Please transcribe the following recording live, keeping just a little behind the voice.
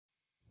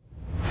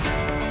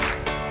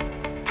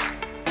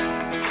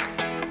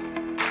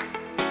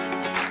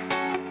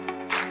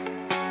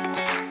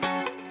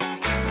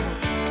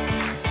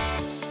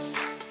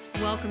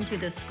welcome to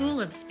the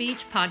School of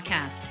Speech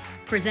podcast,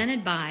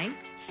 presented by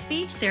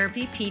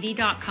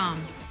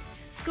SpeechTherapyPD.com.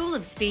 School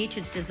of Speech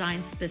is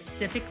designed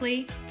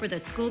specifically for the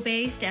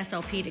school-based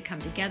SLP to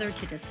come together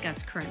to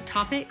discuss current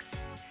topics,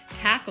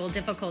 tackle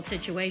difficult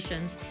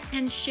situations,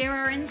 and share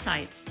our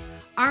insights.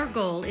 Our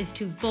goal is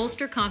to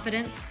bolster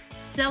confidence,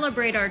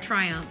 celebrate our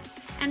triumphs,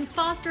 and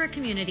foster a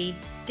community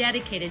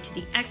dedicated to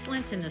the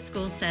excellence in the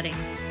school setting.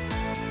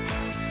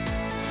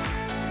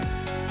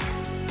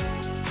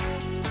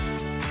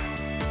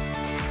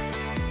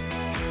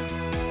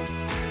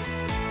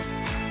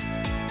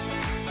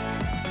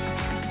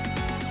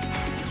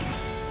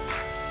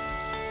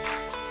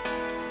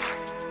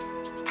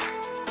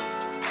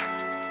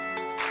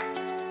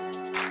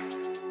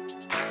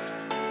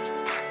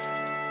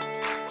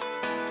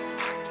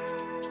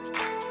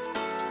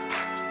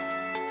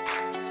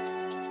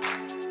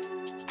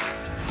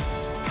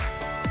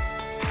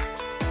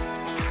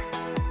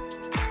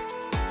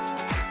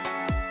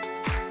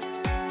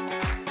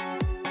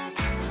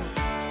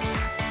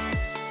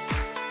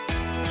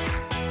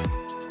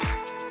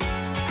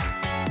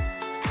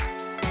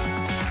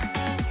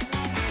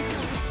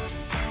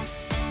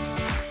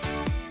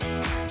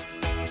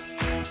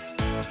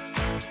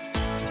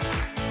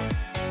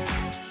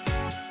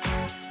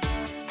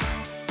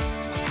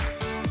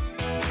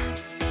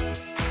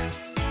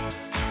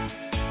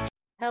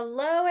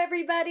 Hello,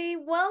 everybody.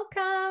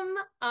 Welcome.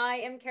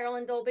 I am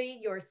Carolyn Dolby,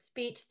 your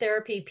Speech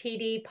Therapy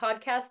PD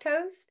podcast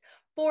host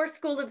for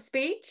School of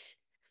Speech.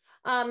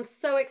 I'm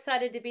so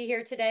excited to be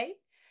here today.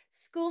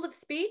 School of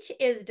Speech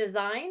is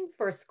designed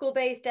for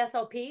school-based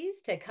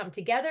SLPs to come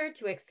together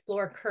to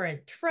explore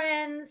current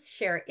trends,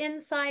 share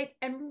insights,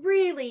 and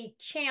really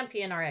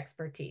champion our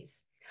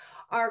expertise.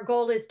 Our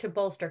goal is to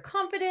bolster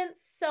confidence,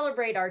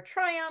 celebrate our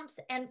triumphs,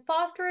 and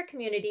foster a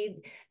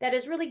community that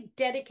is really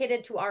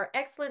dedicated to our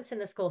excellence in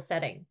the school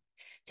setting.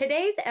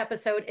 Today's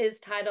episode is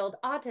titled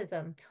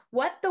Autism,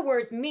 What the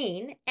Words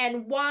Mean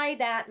and Why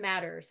That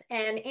Matters.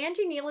 And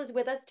Angie Neal is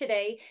with us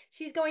today.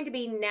 She's going to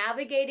be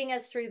navigating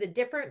us through the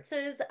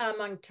differences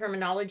among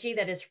terminology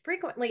that is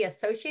frequently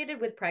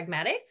associated with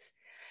pragmatics.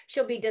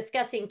 She'll be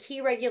discussing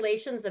key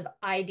regulations of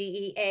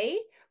IDEA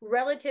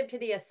relative to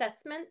the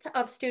assessment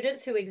of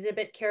students who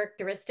exhibit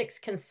characteristics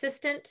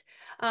consistent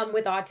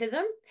with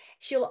autism.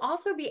 She'll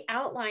also be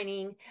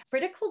outlining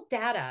critical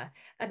data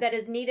that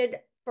is needed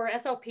for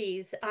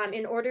SLPs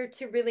in order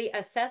to really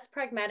assess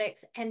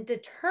pragmatics and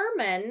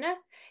determine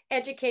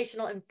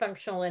educational and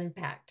functional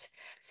impact.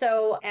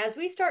 So as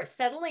we start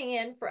settling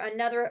in for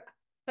another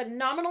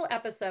phenomenal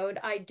episode,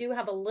 I do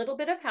have a little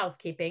bit of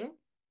housekeeping.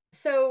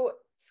 So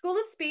School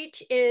of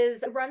Speech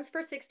runs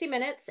for 60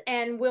 minutes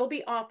and will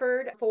be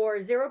offered for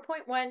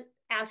 0.1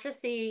 ASHA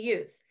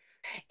CEUs.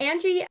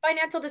 Angie,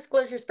 financial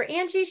disclosures for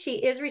Angie. She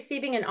is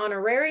receiving an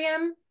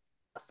honorarium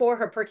for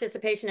her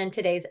participation in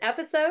today's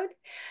episode.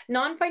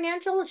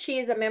 Non-financial, she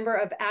is a member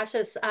of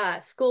ASHA's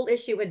School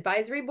Issue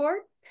Advisory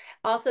Board,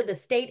 also the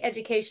State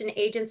Education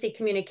Agency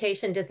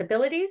Communication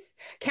Disabilities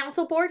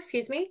Council Board,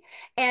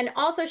 and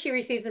also she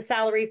receives a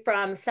salary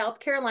from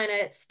South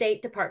Carolina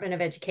State Department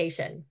of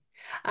Education.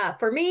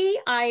 For me,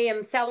 I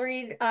am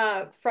salaried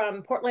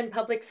from Portland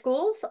Public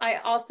Schools. I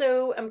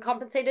also am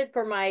compensated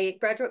for my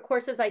graduate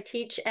courses I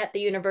teach at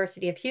the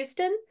University of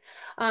Houston.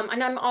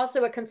 And I'm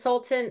also a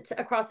consultant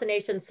across the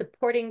nation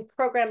supporting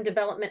program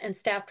development and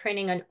staff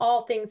training on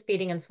all things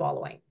feeding and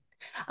swallowing.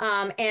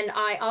 And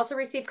I also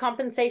receive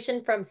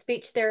compensation from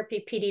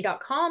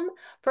SpeechTherapyPD.com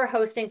for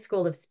hosting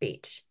School of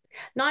Speech.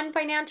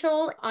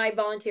 Non-financial, I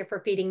volunteer for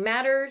Feeding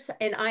Matters,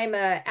 and I'm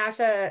a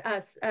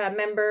ASHA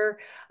member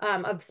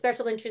of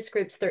Special Interest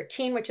Groups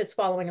 13, which is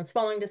swallowing and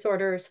swallowing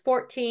disorders,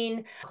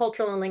 14,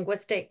 cultural and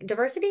linguistic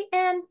diversity,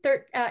 and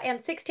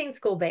 16,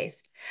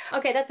 school-based.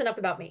 Okay, that's enough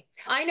about me.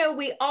 I know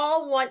we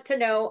all want to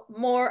know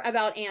more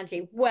about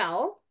Angie.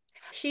 Well,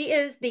 she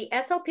is the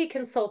SLP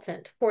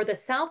consultant for the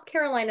South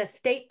Carolina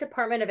State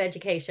Department of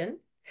Education.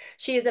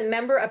 She is a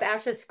member of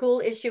ASHA's School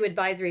Issue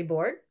Advisory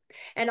Board,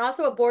 and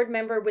also a board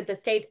member with the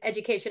State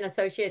Education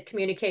Associate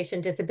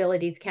Communication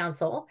Disabilities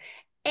Council.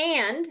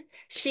 And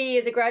she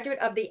is a graduate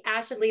of the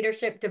ASHA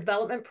Leadership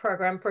Development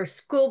Program for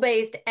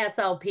school-based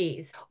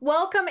SLPs.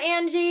 Welcome,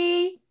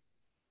 Angie.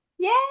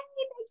 Yay,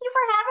 thank you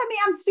for having me.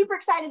 I'm super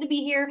excited to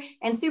be here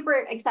and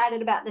super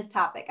excited about this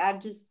topic. I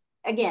just,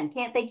 again,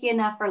 can't thank you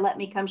enough for letting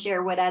me come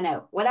share what I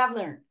know, what I've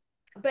learned.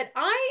 But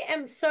I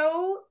am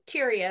so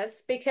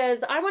curious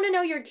because I want to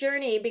know your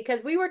journey,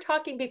 because we were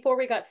talking before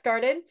we got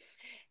started.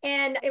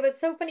 And it was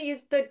so funny you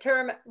used the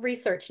term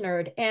research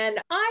nerd.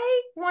 And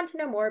I want to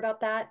know more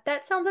about that.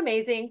 That sounds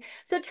amazing.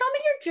 So tell me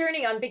your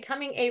journey on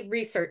becoming a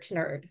research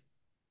nerd.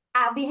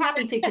 I'll be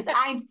happy to, because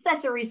I'm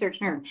such a research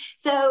nerd.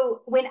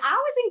 So when I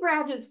was in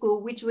graduate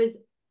school, which was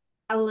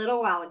a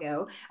little while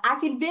ago, I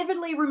can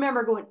vividly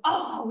remember going,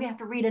 oh, we have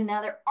to read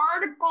another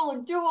article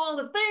and do all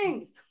the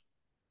things.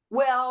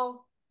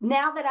 Well,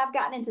 now that I've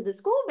gotten into the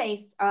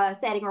school-based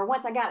setting, or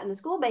once I got in the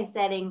school-based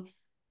setting,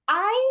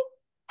 I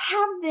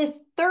have this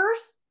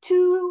thirst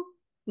to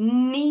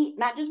need,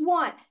 not just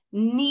want,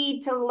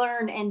 need to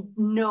learn and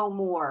know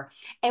more.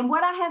 And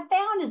what I have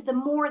found is the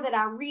more that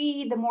I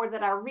read, the more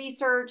that I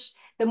research,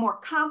 the more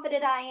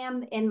confident I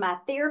am in my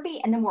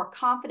therapy and the more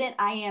confident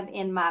I am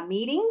in my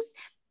meetings.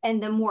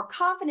 And the more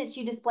confidence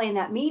you display in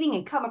that meeting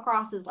and come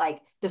across as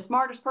like the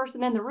smartest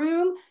person in the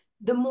room,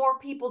 the more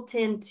people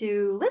tend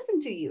to listen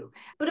to you.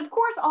 But of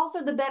course,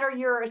 also the better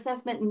your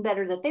assessment and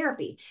better the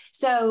therapy.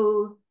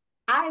 So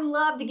I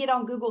love to get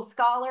on Google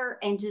Scholar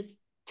and just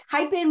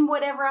type in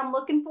whatever I'm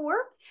looking for.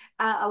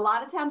 A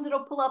lot of times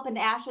it'll pull up an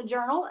ASHA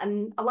journal,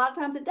 and a lot of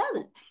times it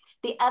doesn't.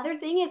 The other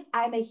thing is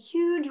I'm a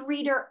huge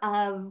reader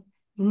of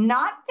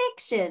not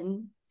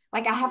fiction.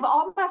 Like I have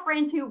all my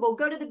friends who will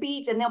go to the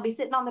beach and they'll be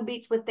sitting on the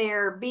beach with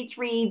their beach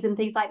reads and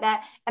things like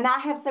that. And I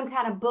have some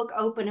kind of book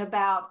open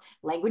about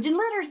language and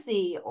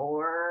literacy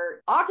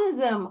or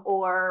autism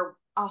or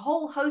a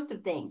whole host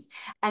of things.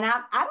 And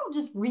I don't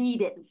just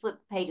read it and flip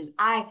pages.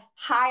 I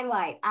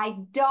highlight, I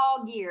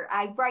dog ear,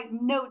 I write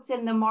notes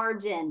in the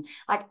margin.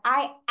 Like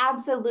I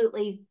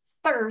absolutely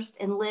thirst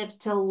and live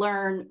to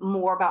learn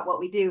more about what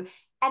we do.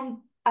 And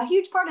a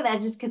huge part of that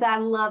is just because I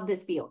love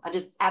this field. I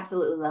just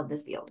absolutely love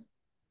this field.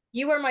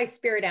 You are my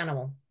spirit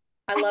animal.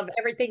 I love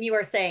everything you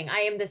are saying.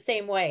 I am the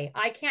same way.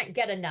 I can't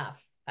get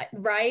enough,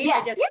 right? I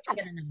Yes, just yeah. can't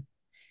get enough.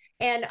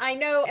 And I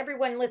know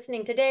everyone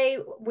listening today,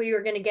 we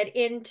are going to get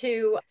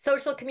into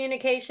social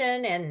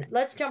communication and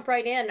let's jump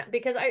right in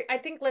because I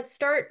think let's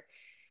start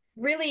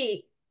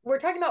really,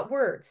 we're talking about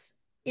words,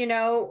 you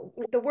know,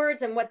 the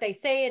words and what they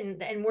say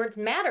and words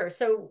matter.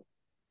 So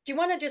do you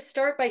want to just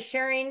start by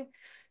sharing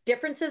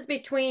differences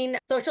between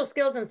social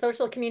skills and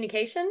social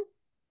communication?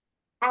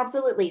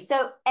 Absolutely.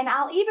 So, and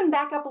I'll even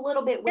back up a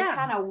little bit with Yeah.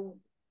 kind of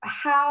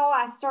how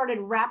I started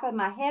wrapping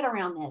my head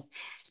around this.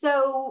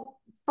 So,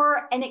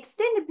 for an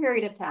extended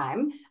period of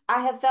time,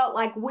 I have felt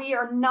like we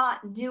are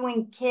not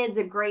doing kids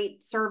a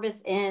great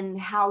service in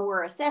how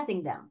we're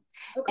assessing them.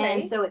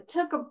 And Okay. so it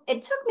took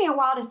me a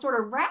while to sort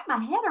of wrap my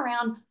head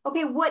around,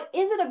 okay, what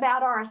is it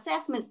about our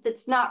assessments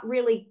that's not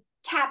really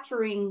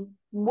capturing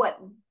what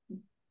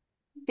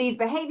these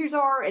behaviors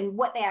are and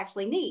what they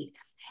actually need.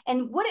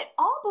 And what it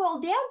all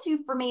boiled down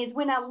to for me is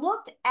when I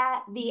looked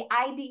at the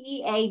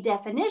IDEA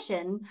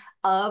definition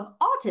of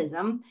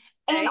autism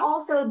and Okay.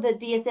 also the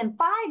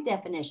DSM-5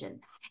 definition.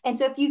 And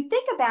so if you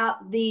think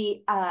about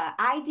the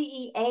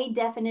IDEA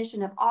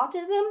definition of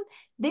autism,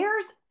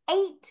 there's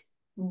 8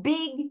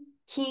 big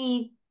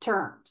key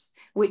terms,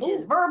 which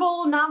is Oh,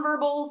 verbal,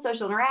 nonverbal,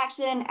 social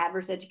interaction,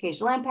 adverse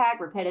educational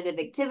impact, repetitive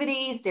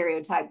activities,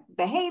 stereotype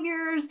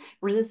behaviors,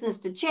 resistance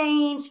to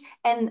change,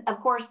 and of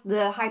course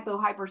the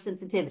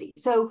hypersensitivity.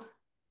 So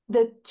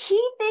the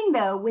key thing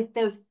though with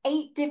those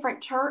 8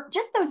 different terms,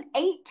 just those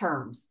 8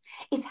 terms,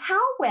 is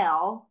how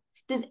well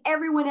does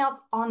everyone else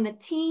on the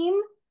team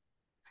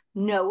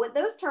know what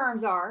those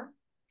terms are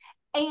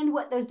and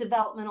what those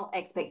developmental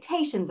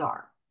expectations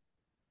are.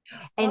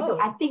 And so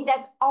I oh, think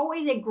that's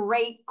always a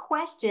great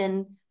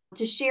question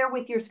to share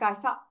with your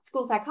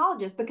school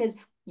psychologist, because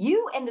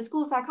you and the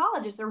school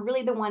psychologists are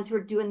really the ones who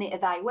are doing the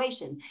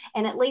evaluation.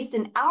 And at least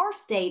in our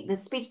state, the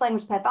speech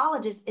language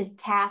pathologist is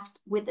tasked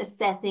with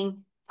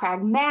assessing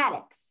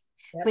pragmatics.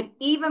 yep. But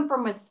even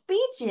from a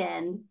speech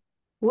end,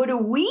 what do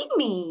we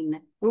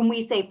mean when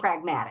we say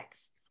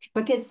pragmatics?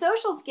 Because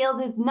social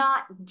skills is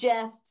not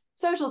just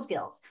social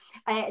skills.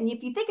 And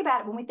if you think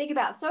about it, when we think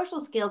about social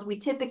skills, we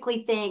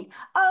typically think,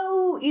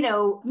 oh, you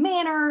know,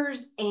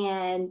 manners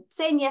and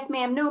saying yes,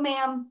 ma'am, no,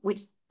 ma'am,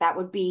 which that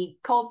would be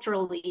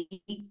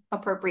culturally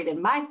appropriate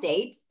in my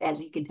state.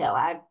 As you can tell,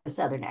 I have a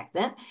Southern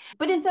accent,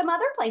 but in some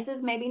other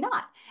places, maybe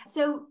not.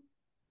 So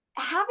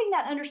having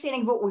that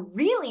understanding of what we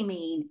really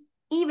mean,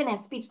 even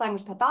as speech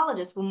language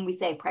pathologists, when we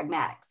say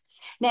pragmatics.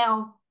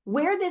 Now,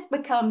 where this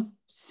becomes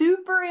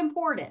super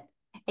important,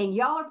 and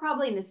y'all are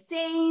probably in the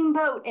same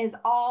boat as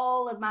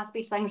all of my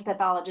speech language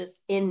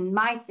pathologists in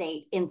my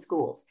state in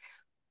schools,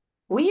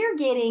 we are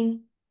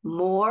getting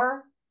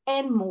more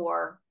and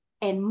more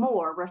and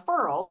more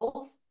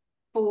referrals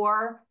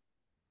for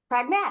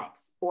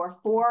pragmatics or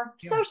for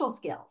Yeah. social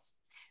skills.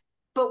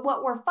 But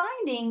what we're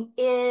finding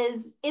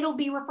is it'll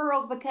be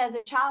referrals because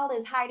a child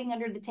is hiding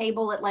under the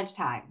table at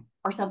lunchtime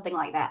or something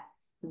like that.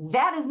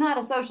 That is not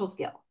a social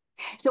skill.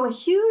 So a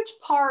huge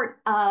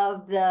part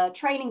of the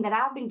training that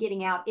I've been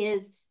getting out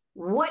is,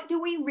 what do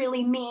we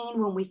really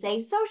mean when we say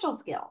social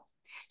skill?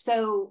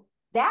 So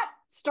that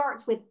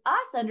starts with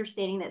us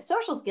understanding that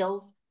social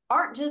skills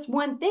aren't just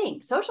one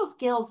thing. Social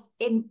skills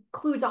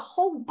includes a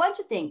whole bunch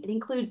of things. It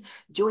includes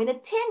joint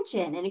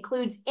attention, it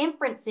includes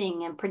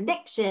inferencing and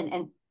prediction,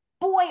 and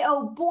boy,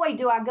 oh boy,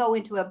 do I go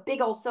into a big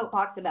old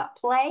soapbox about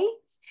play.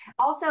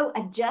 Also,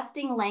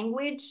 adjusting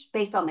language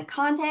based on the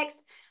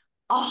context.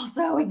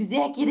 Also,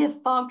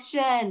 executive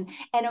function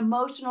and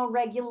emotional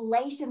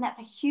regulation. That's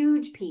a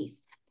huge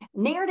piece.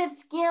 Narrative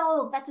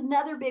skills, that's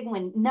another big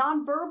one.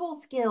 Nonverbal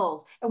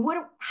skills. And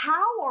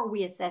how are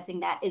we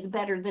assessing that is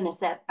better than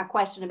a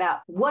question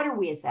about what are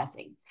we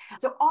assessing.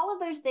 So all of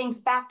those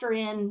things factor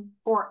in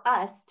for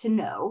us to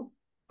know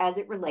as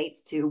it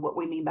relates to what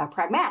we mean by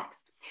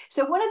pragmatics.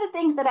 So one of the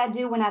things that I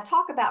do when I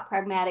talk about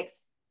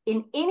pragmatics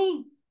in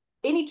any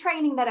any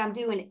training that I'm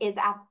doing is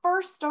I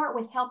first start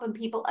with helping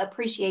people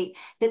appreciate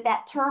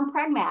that term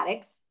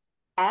pragmatics,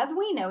 as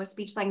we know as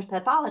speech language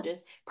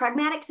pathologists,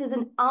 pragmatics is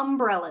an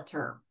umbrella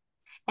term.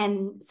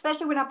 And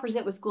especially when I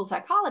present with school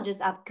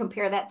psychologists, I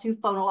compare that to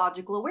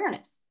phonological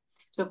awareness.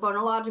 So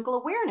phonological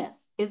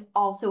awareness is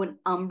also an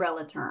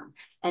umbrella term.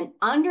 And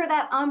under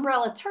that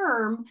umbrella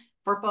term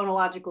for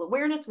phonological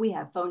awareness, we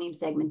have phoneme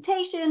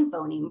segmentation,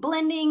 phoneme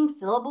blending,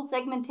 syllable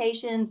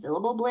segmentation,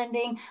 syllable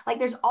blending. Like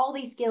there's all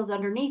these skills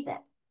underneath it.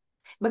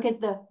 Because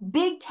the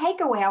big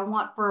takeaway I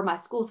want for my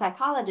school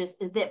psychologists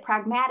is that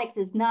pragmatics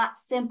is not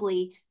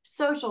simply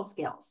social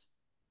skills.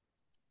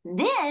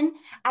 Then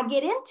I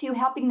get into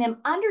helping them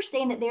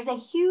understand that there's a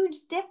huge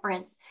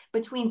difference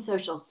between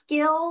social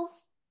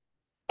skills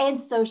and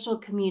social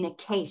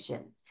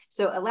communication.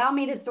 So allow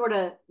me to sort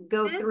of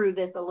go through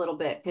this a little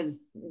bit, because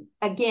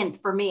again,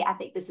 for me, I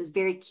think this is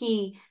very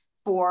key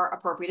for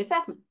appropriate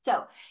assessment.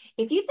 So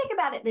if you think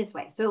about it this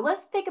way, so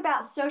let's think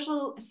about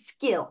social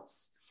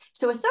skills.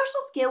 So a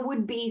social skill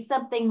would be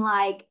something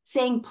like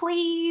saying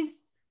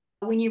please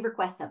when you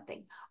request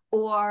something,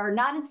 or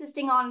not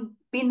insisting on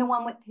being the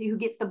one who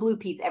gets the blue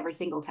piece every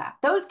single time.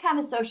 Those kind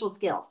of social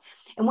skills.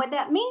 And what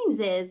that means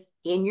is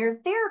in your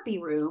therapy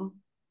room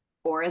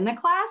or in the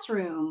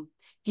classroom,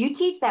 if you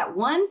teach that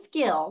one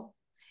skill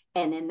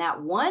and in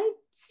that one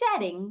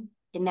setting,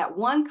 in that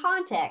one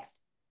context,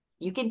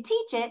 you can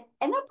teach it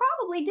and they'll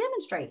probably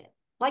demonstrate it.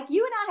 Like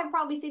you and I have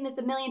probably seen this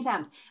a million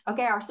times.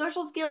 Okay, our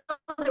social skill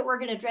that we're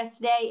going to address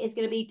today is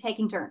going to be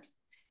taking turns.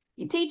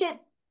 You teach it,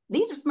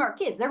 these are smart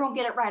kids. They're going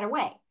to get it right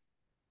away.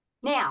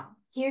 Now,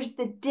 here's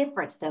the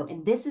difference though,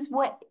 and this is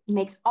what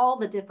makes all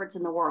the difference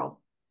in the world.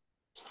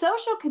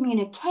 Social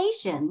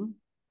communication,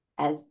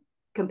 as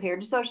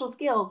compared to social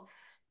skills,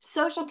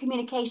 social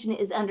communication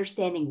is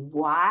understanding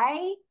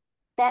why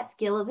that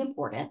skill is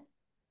important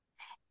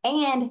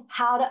and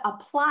how to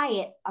apply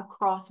it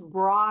across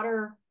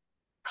broader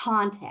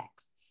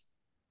contexts.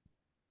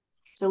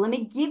 So let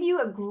me give you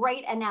a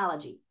great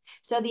analogy.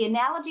 So the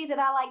analogy that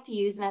I like to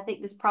use, and I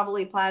think this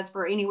probably applies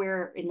for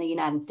anywhere in the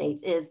United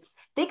States, is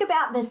think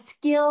about the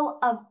skill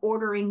of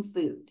ordering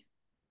food.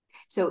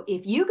 So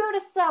if you go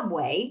to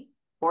Subway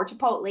or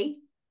Chipotle,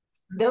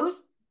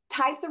 those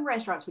types of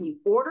restaurants, when you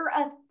order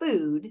a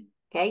food,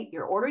 okay,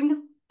 you're ordering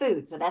the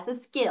food, so that's a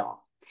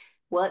skill.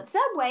 Well, at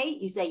Subway,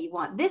 you say you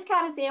want this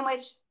kind of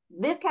sandwich,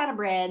 this kind of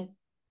bread,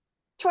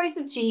 choice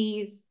of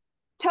cheese,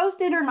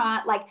 toasted or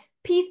not, like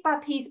piece by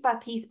piece by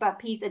piece by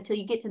piece until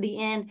you get to the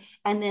end.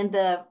 And then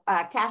the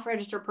cash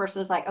register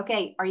person is like,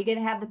 okay, are you going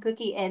to have the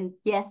cookie? And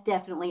yes,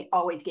 definitely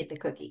always get the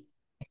cookie.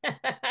 All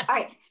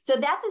right. So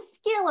that's a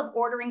skill of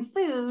ordering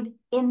food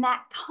in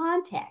that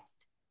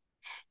context.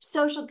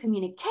 Social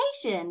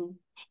communication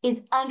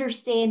is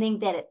understanding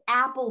that at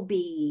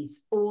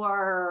Applebee's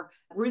or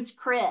Ruth's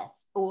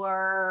Chris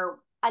or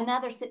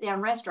another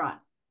sit-down restaurant,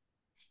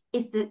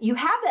 you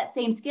have that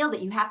same skill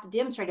that you have to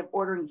demonstrate of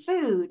ordering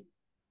food,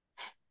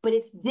 but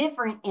it's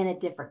different in a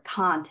different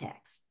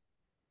context.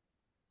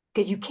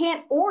 Because you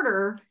can't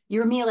order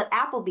your meal at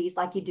Applebee's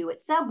like you do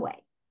at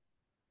Subway.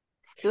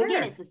 So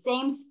again, it's the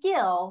same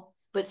skill,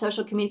 but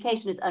social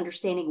communication is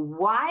understanding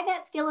why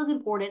that skill is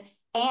important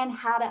and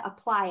how to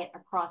apply it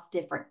across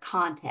different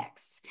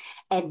contexts.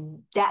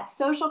 And that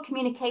social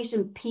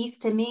communication piece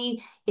to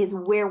me is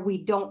where we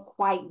don't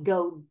quite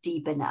go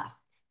deep enough.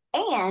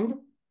 And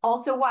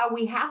also why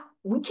we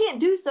can't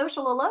do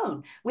social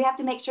alone. We have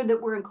to make sure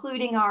that we're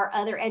including our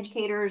other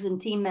educators and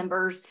team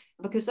members,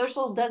 because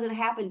social doesn't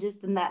happen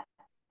just in that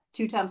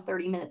 2 times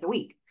 30 minutes a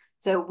week.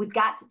 So we've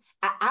got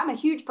I'm a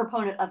huge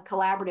proponent of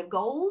collaborative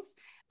goals,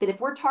 that if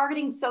we're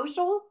targeting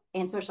social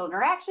and social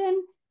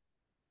interaction,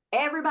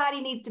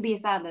 everybody needs to be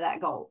assigned to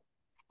that goal.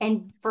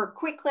 And for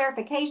quick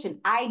clarification,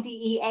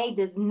 IDEA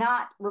does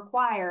not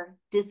require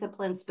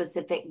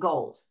discipline-specific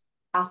goals.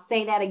 I'll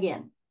say that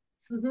again.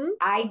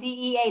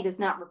 IDEA does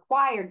not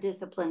require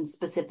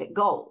discipline-specific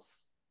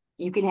goals.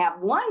 You can have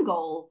one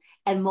goal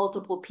and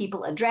multiple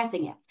people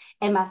addressing it.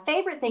 And my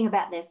favorite thing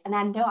about this, and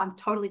I know I'm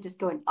totally just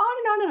going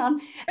on and on and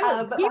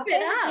on, but keep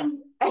it up.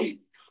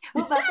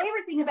 Well, my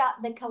favorite thing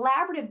about the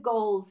collaborative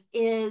goals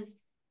is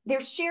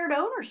there's shared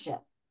ownership,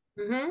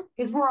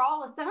 because we're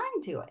all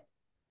assigned to it.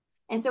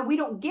 And so we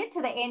don't get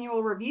to the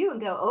annual review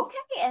and go,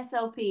 okay,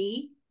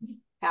 SLP,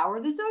 how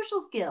are the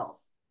social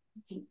skills?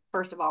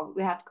 First of all,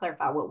 we have to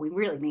clarify what we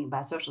really mean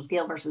by social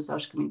skill versus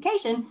social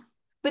communication,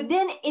 but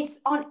then it's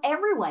on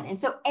everyone. And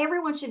so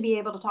everyone should be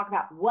able to talk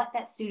about what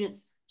that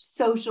student's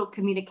social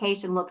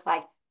communication looks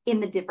like in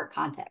the different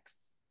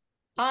contexts.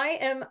 I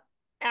am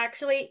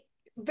actually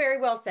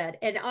very well said.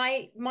 And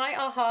my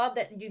aha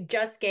that you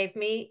just gave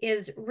me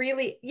is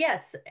really,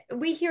 yes,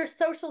 we hear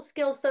social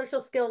skills.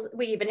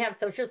 We even have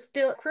social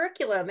skill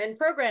curriculum and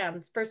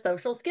programs for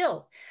social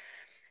skills.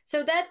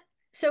 So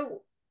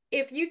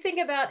if you think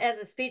about as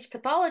a speech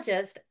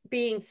pathologist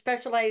being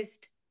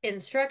specialized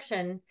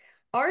instruction,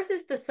 ours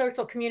is the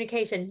social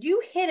communication.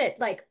 You hit it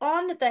like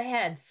on the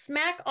head,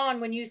 smack on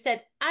when you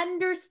said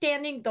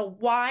understanding the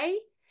why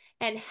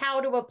and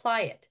how to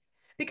apply it.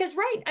 Because,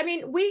 right, I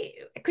mean,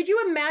 could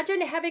you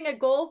imagine having a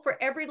goal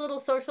for every little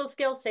social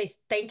skill, say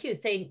thank you,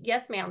 say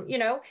yes, ma'am,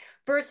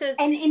 versus,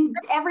 And in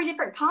every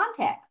different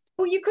context.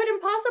 well, you couldn't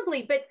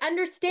possibly, but Right.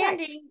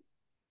 understanding,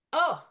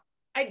 oh,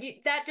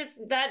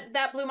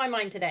 that blew my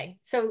mind today.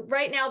 So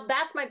right now,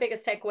 that's my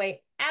biggest takeaway.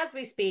 As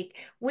we speak,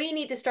 we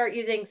need to start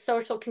using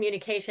social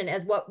communication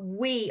as what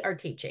we are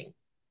teaching,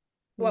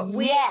 what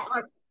we Yes.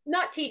 are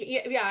not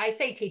teaching. Yeah, I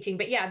say teaching,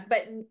 but yeah,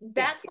 but Yeah.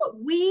 that's what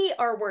we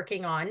are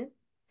working on,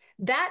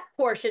 that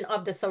portion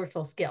of the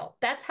social skill.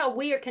 That's how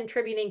we are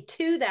contributing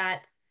to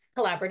that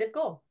collaborative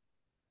goal.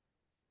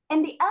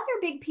 And the other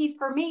big piece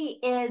for me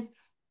is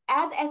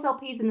as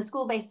SLPs in the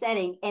school-based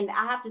setting, and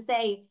I have to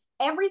say,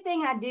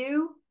 everything I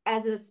do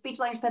as a speech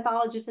language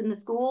pathologist in the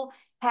school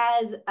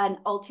has an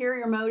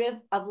ulterior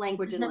motive of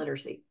language and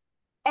literacy.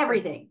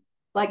 Everything,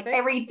 like Perfect.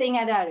 everything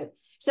I do.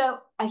 So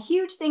a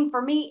huge thing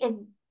for me is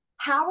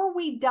how are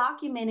we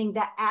documenting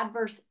that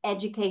adverse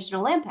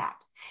educational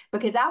impact?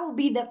 Because I will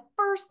be the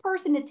first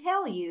person to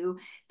tell you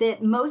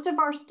that most of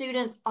our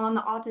students on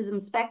the autism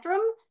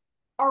spectrum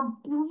are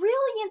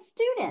brilliant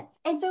students.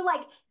 And so,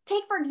 like,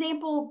 take, for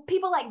example,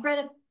 people like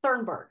Greta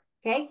Thunberg,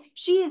 okay?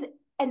 She is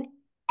an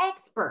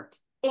expert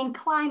in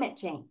climate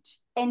change.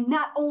 And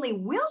not only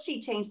will she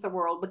change the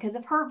world because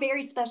of her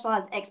very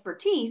specialized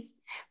expertise,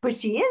 but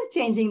she is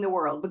changing the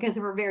world because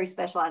of her very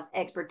specialized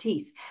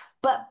expertise.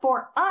 But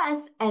for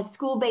us as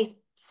school-based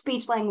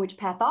speech language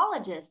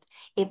pathologists,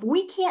 if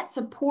we can't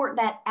support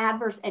that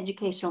adverse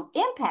educational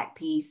impact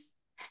piece,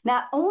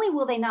 not only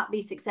will they not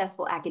be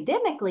successful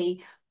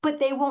academically, but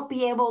they won't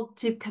be able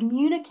to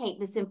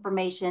communicate this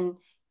information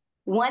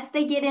once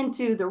they get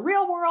into the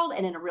real world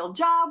and in a real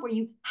job where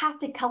you have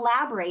to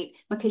collaborate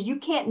because you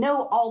can't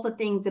know all the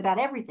things about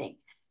everything.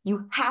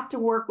 You have to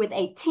work with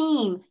a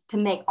team to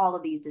make all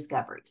of these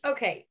discoveries.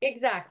 Okay,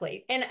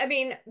 exactly. And I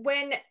mean,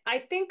 when I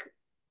think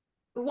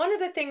one of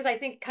the things I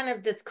think kind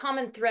of this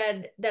common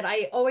thread that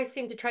I always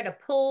seem to try to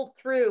pull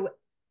through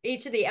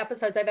each of the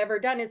episodes I've ever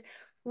done is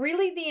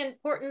really the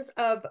importance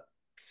of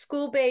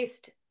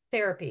school-based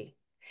therapy.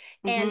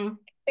 And Mm-hmm.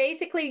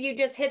 basically you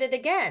just hit it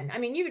again. I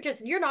mean,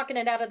 you're knocking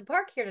it out of the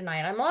park here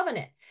tonight. I'm loving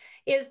it.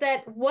 Is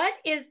that what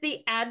is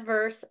the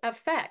adverse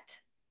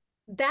effect?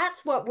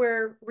 That's what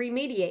we're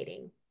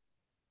remediating.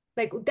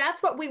 Like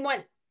that's what we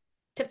want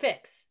to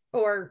fix,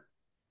 or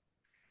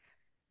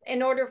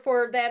in order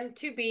for them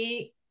to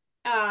be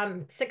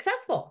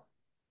successful.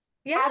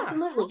 Yeah.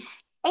 Absolutely.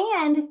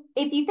 And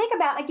if you think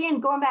about, again,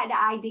 going back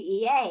to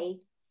IDEA,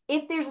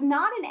 if there's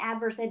not an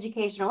adverse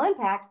educational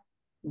impact,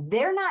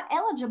 they're not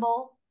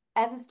eligible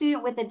as a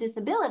student with a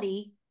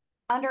disability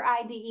under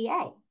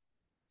IDEA.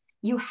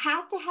 You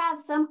have to have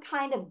some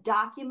kind of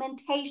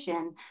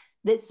documentation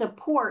that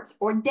supports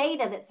or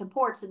data that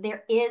supports that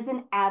there is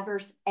an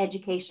adverse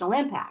educational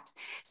impact.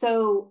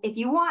 So if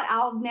you want,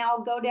 I'll now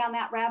go down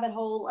that rabbit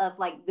hole of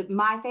like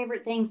my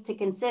favorite things to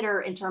consider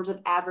in terms of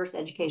adverse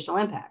educational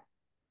impact.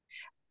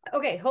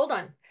 Okay, hold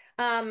on.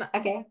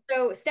 Okay.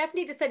 So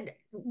Stephanie just said,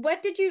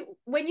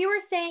 when you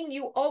were saying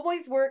you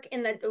always work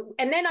in the,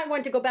 and then I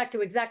want to go back to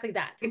exactly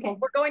that. Okay.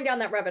 We're going down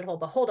that rabbit hole,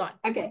 but hold on.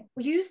 Okay.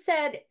 You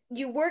said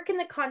you work in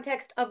the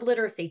context of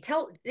literacy.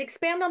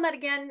 Expand on that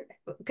again,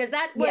 because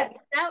that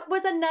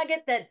was a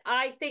nugget that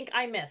I think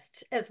I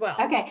missed as well.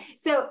 Okay.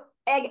 So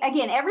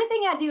again,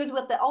 everything I do is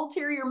with the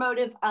ulterior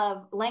motive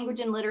of language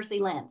and literacy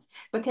lens,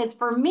 because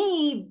for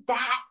me,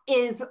 that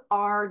is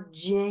our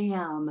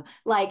jam.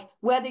 Like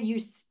whether you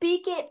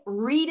speak it,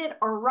 read it,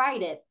 or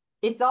write it,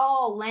 it's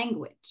all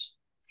language.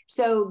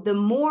 So the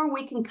more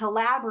we can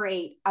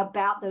collaborate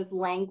about those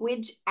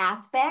language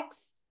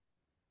aspects,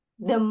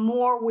 the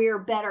more we're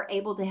better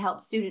able to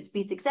help students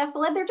be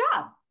successful at their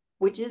job,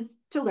 which is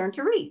to learn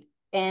to read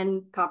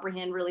and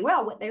comprehend really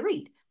well what they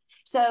read.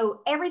 So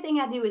everything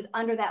I do is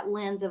under that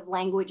lens of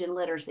language and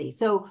literacy.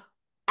 So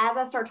as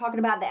I start talking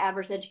about the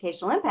adverse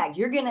educational impact,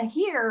 you're going to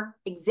hear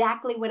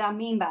exactly what I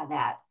mean by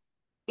that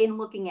in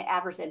looking at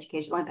adverse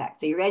educational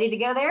impact. So you ready to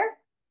go there?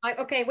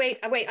 Okay, wait,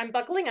 I'm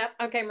buckling up.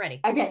 Okay, I'm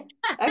ready. Okay.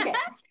 Okay.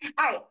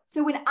 All right.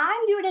 So when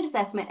I'm doing an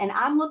assessment and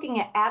I'm looking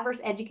at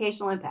adverse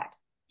educational impact,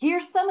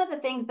 here's some of the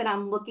things that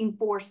I'm looking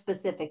for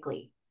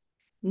specifically.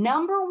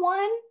 Number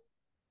one,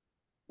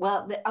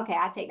 well, okay,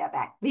 I take that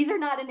back. These are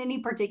not in any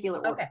particular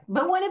order. Okay.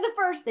 But one of the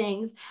first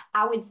things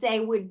I would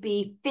say would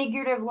be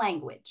figurative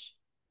language.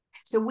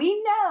 So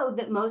we know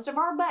that most of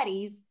our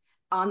buddies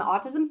on the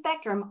autism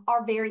spectrum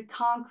are very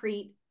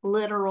concrete,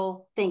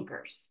 literal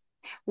thinkers.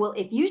 Well,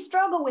 if you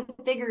struggle with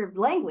figurative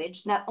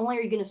language, not only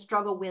are you going to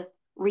struggle with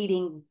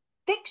reading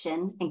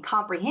fiction and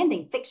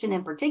comprehending fiction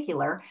in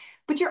particular,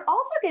 but you're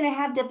also going to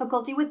have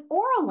difficulty with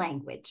oral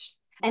language.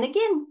 And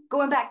again,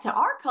 going back to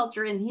our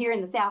culture in here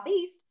in the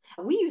Southeast,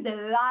 we use a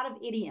lot of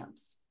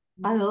idioms,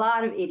 a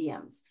lot of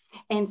idioms.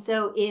 And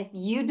so if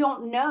you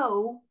don't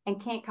know and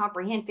can't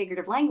comprehend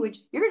figurative language,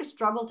 you're going to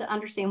struggle to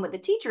understand what the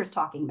teacher is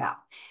talking about.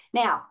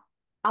 Now,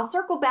 I'll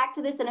circle back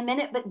to this in a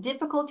minute, but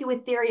difficulty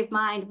with theory of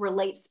mind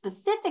relates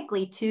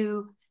specifically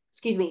to,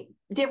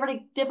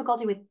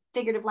 difficulty with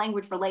figurative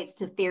language relates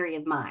to theory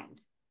of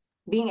mind.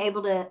 being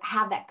able to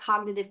have that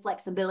cognitive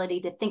flexibility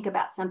to think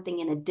about something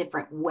in a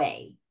different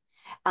way.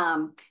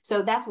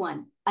 So that's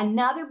one.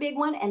 Another big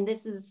one, and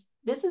this is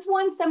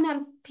one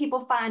sometimes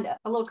people find a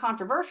little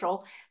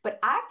controversial, but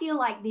I feel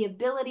like the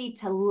ability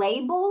to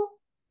label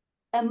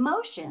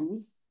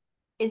emotions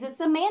is a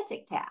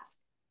semantic task.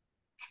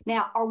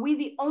 Now, are we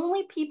the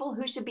only people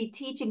who should be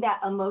teaching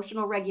that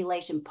emotional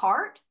regulation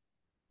part?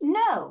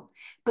 No,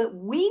 but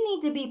we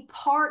need to be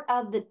part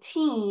of the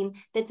team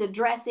that's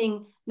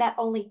addressing not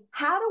only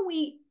how do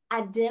we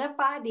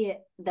identify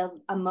the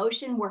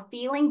emotion we're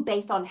feeling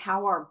based on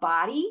how our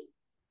body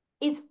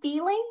is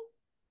feeling,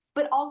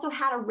 but also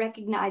how to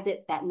recognize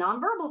it, that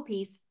nonverbal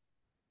piece,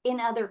 in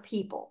other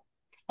people,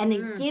 and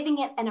then giving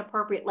it an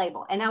appropriate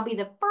label. And I'll be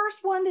the first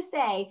one to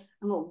say,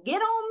 I'm going to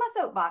get on my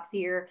soapbox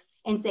here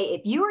and say,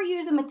 if you are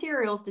using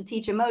materials to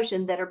teach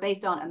emotion that are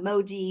based on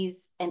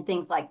emojis and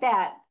things like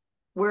that,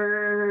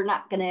 we're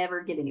not going to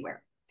ever get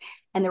anywhere.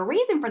 And the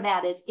reason for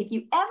that is if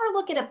you ever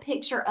look at a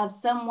picture of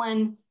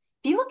someone,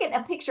 if you look at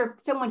a picture of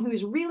someone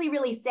who's really,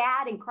 really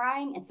sad and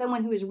crying and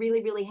someone who is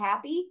really, really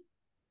happy,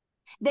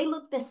 they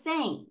look the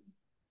same.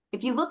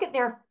 If you look at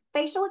their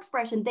facial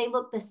expression, they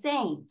look the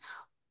same.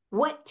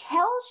 What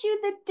tells you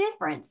the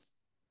difference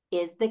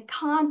is the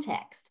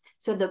context.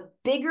 So the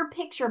bigger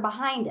picture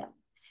behind them.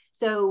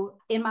 So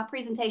in my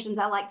presentations,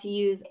 I like to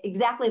use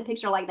exactly a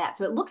picture like that.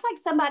 So it looks like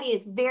somebody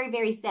is very,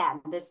 very sad.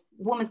 This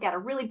woman's got a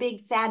really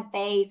big sad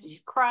face.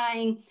 She's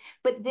crying.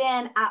 But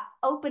then I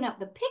open up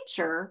the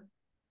picture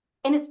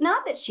and it's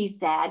not that she's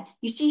sad.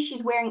 You see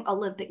she's wearing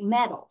Olympic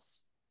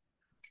medals.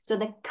 So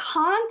the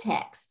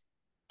context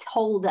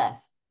told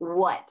us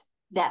what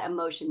that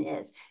emotion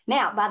is.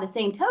 Now, by the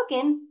same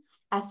token,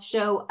 I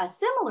show a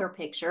similar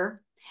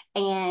picture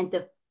and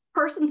the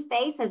person's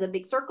face has a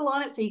big circle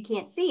on it so you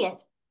can't see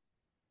it,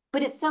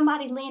 but it's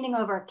somebody leaning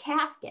over a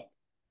casket.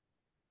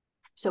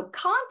 So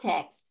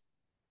context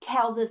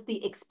tells us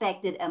the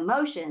expected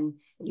emotion.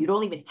 You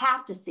don't even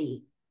have to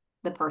see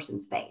the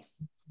person's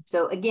face.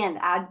 So again,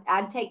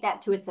 I'd take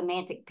that to a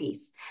semantic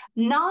piece.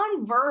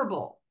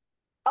 Nonverbal.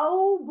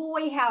 Oh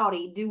boy,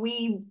 howdy, do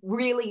we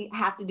really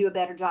have to do a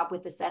better job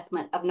with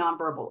assessment of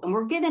nonverbal. And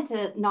we'll get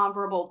into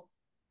nonverbal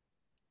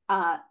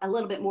a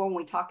little bit more when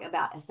we talk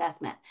about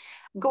assessment.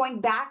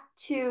 Going back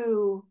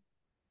to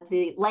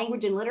the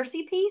language and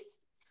literacy piece,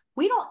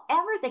 we don't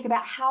ever think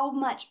about how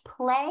much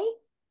play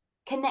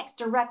connects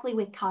directly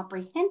with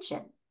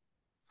comprehension.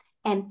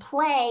 And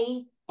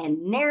play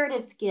and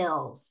narrative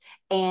skills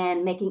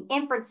and making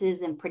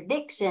inferences and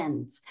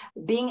predictions,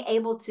 being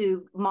able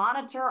to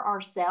monitor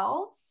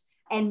ourselves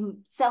and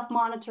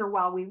self-monitor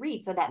while we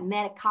read. So that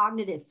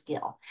metacognitive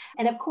skill.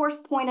 And of course,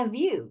 point of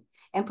view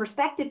and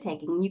perspective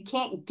taking. You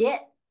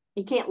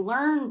can't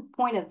learn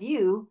point of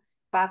view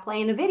by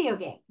playing a video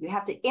game. You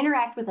have to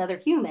interact with other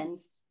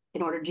humans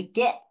in order to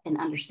get and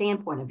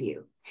understand point of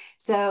view.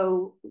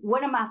 So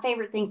one of my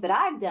favorite things that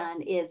I've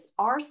done is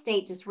our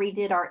state just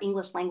redid our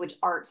English language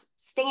arts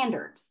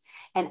standards.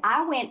 And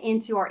I went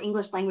into our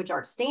English language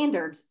arts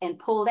standards and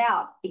pulled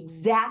out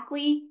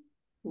exactly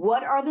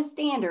what are the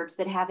standards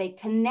that have a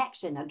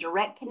connection, a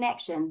direct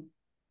connection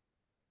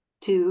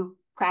to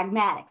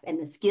pragmatics and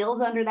the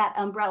skills under that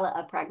umbrella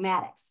of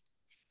pragmatics.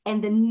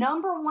 And the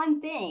number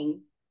one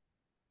thing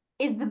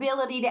is the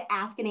ability to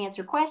ask and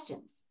answer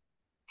questions.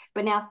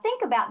 But now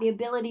think about the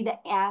ability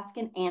to ask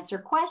and answer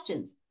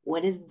questions.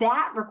 What does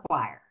that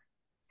require?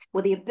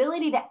 Well, the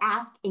ability to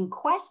ask and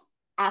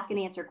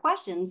answer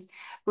questions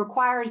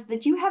requires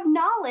that you have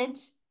knowledge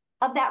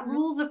of that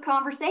rules of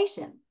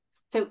conversation.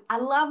 So I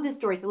love this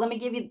story. So let me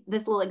give you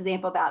this little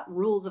example about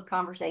rules of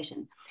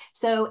conversation.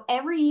 So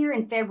every year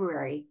in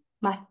February,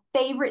 my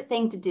favorite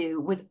thing to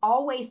do was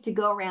always to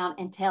go around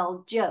and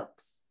tell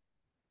jokes,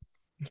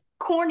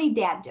 corny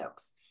dad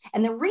jokes.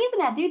 And the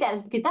reason I do that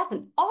is because that's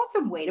an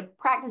awesome way to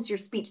practice your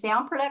speech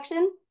sound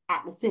production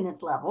at the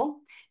sentence level.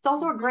 It's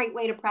also a great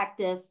way to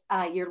practice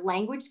your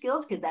language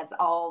skills because that's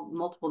all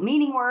multiple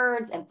meaning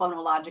words and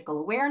phonological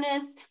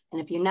awareness.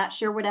 And if you're not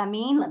sure what I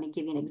mean, let me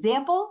give you an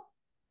example.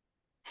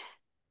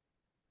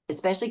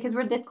 Especially because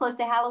we're this close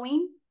to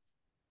Halloween.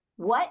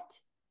 What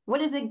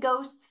is a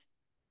ghost?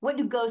 What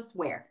do ghosts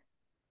wear?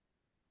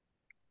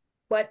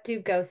 What do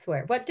ghosts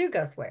wear? What do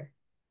ghosts wear?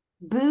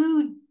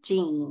 Boo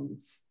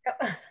jeans.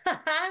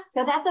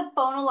 So that's a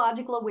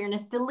phonological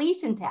awareness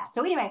deletion task.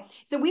 So anyway,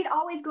 so we'd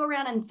always go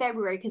around in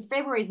February because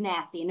February is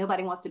nasty and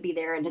nobody wants to be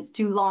there and it's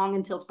too long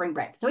until spring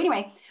break. So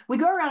anyway, we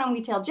go around and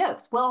we tell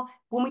jokes. Well,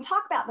 when we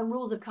talk about the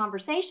rules of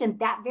conversation,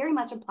 that very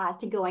much applies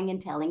to going and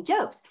telling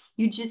jokes.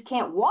 You just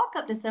can't walk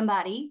up to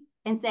somebody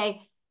and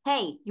say,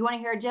 hey, you want to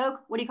hear a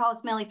joke? What do you call a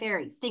smelly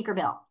fairy?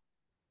 Stinkerbell.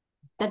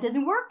 That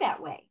doesn't work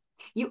that way.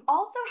 You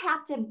also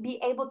have to be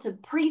able to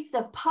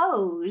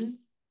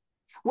presuppose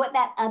what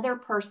that other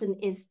person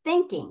is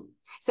thinking.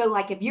 So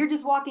like if you're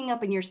just walking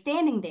up and you're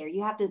standing there,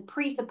 you have to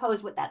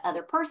presuppose what that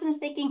other person is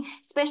thinking,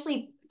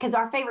 especially because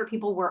our favorite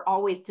people were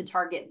always to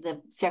target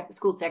the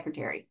school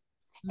secretary.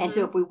 And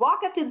so if we walk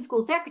up to the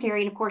school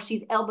secretary, and of course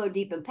she's elbow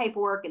deep in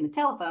paperwork and the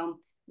telephone,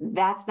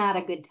 that's not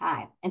a good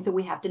time. And so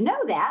we have to know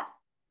that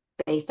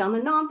based on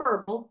the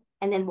nonverbal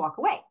and then walk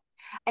away.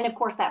 And of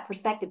course, that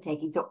perspective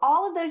taking. So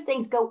all of those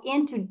things go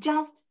into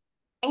just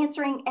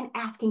answering and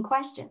asking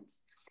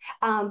questions.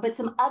 But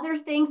some other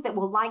things that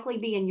will likely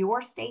be in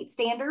your state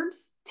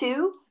standards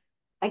too,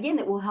 again,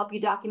 that will help you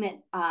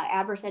document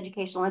adverse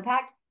educational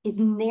impact is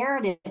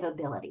narrative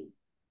ability.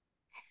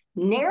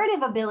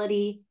 Narrative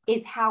ability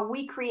is how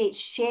we create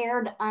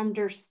shared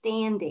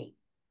understanding.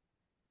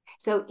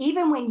 So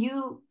even when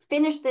you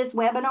finish this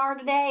webinar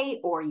today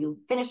or you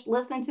finish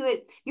listening to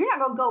it, you're not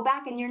going to go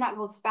back and you're not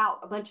going to spout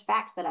a bunch of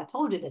facts that I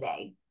told you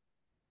today.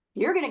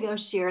 You're going to go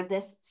share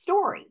this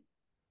story.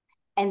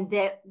 And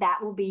that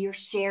will be your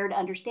shared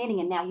understanding.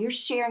 And now you're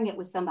sharing it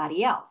with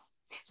somebody else.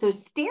 So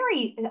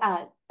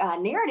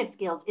narrative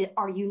skills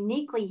are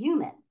uniquely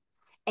human.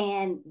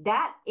 And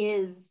that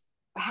is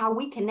how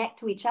we connect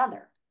to each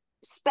other,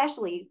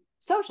 especially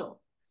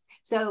social.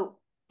 So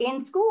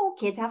in school,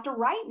 kids have to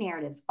write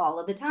narratives all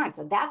of the time.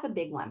 So that's a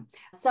big one.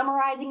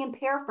 Summarizing and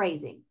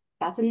paraphrasing.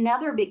 That's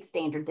another big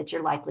standard that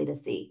you're likely to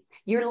see.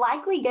 You're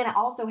likely going to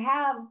also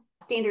have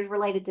standards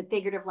related to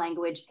figurative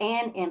language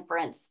and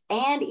inference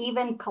and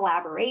even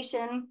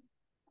collaboration,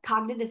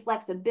 cognitive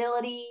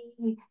flexibility.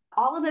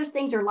 All of those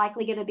things are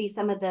likely going to be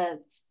some of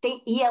the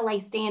state ELA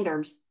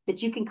standards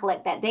that you can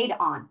collect that data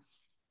on.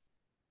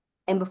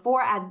 And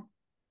before I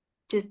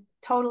just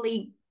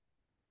totally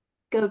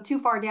go too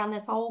far down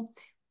this hole,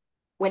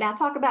 when I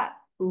talk about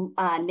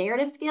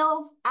narrative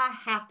skills, I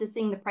have to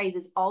sing the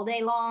praises all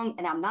day long,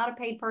 and I'm not a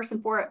paid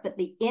person for it, but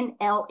the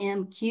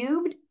NLM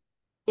cubed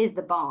is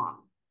the bomb.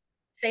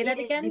 Say that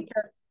again.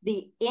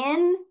 The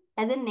N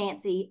as in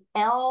Nancy,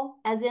 L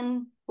as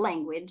in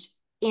language,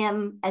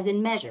 M as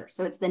in measure.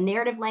 So it's the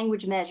narrative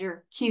language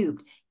measure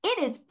cubed.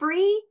 It is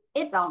free.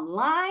 It's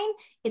online.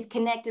 It's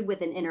connected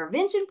with an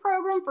intervention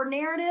program for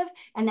narrative,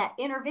 and that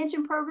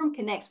intervention program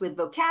connects with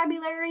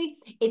vocabulary.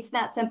 It's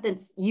not something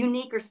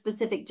unique or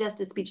specific just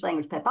to speech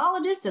language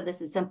pathologists. So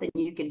this is something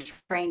you can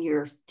train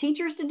your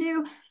teachers to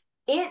do.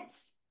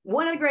 It's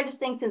one of the greatest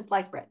things since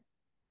sliced bread.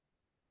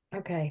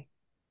 Okay.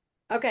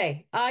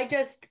 Okay, I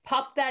just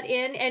popped that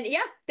in, and yeah,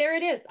 there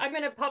it is. I'm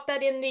going to pop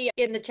that in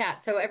the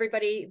chat, so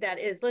everybody that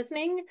is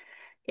listening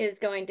is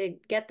going to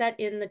get that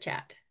in the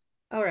chat.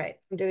 All right,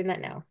 I'm doing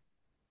that now.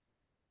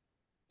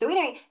 So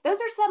anyway, those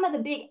are some of the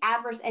big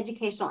adverse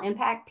educational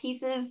impact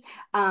pieces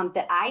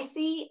that I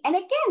see. And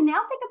again,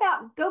 now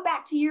go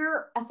back to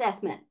your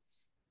assessment.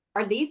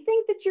 Are these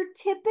things that you're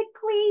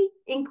typically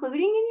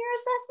including in your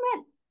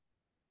assessment?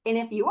 And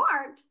if you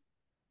aren't,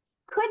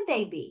 could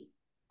they be?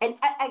 And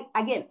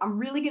again, I'm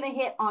really going to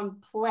hit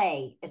on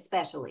play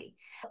especially.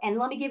 And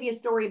let me give you a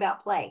story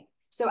about play.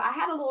 So I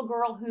had a little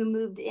girl who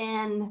moved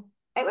in,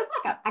 it was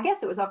I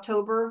guess it was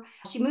October.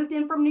 She moved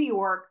in from New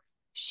York.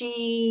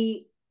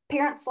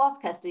 Parents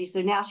lost custody,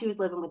 so now she was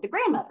living with the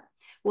grandmother.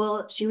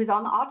 Well, she was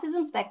on the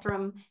autism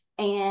spectrum,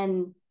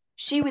 and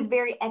she was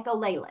very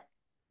echolalic.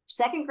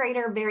 Second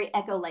grader, very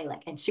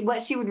echolalic. And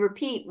what she would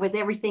repeat was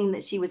everything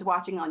that she was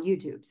watching on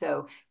YouTube.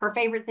 So her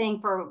favorite thing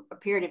for a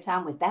period of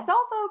time was, "That's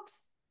all, folks.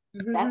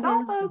 That's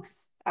all,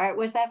 folks." All right,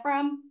 what's that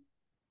from?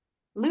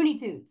 Looney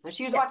Tunes. So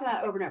she was watching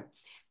that over and over.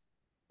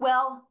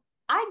 Well,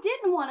 I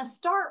didn't want to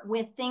start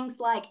with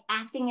things like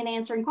asking and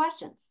answering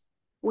questions.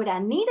 What I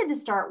needed to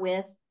start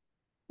with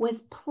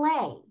was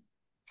play,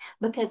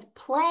 because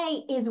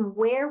play is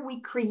where we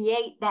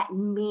create that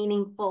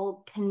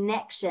meaningful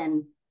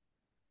connection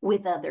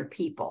with other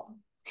people.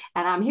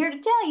 And I'm here to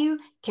tell you,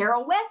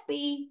 Carol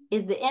Westby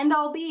is the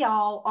end-all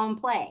be-all on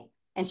play.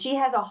 And she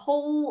has a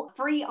whole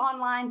free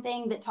online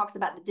thing that talks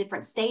about the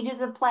different stages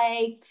of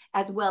play,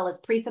 as well as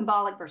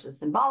pre-symbolic versus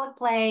symbolic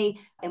play,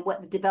 and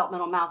what the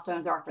developmental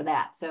milestones are for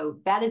that. So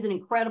that is an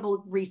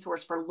incredible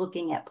resource for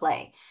looking at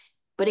play.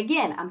 But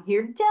again, I'm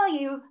here to tell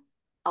you,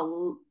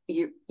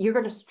 you're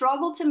going to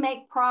struggle to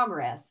make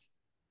progress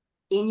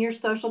in your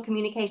social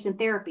communication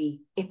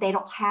therapy if they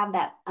don't have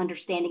that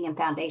understanding and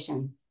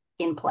foundation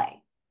in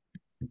play.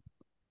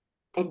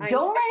 And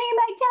don't let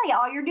anybody tell you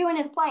all you're doing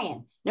is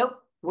playing. Nope.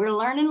 We're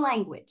learning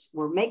language.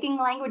 We're making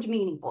language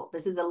meaningful.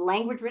 This is a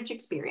language-rich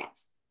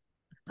experience.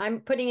 I'm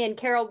putting in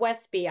Carol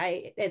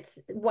Westby. It's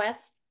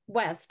West,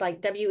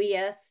 like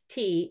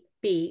WESTBY.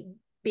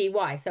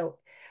 So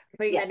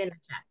putting that in the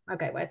chat.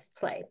 Okay, West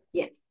play.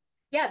 Yes.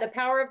 Yeah, the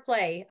power of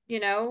play.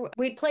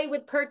 We play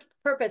with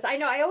purpose. I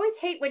know. I always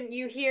hate when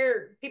you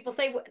hear people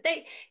say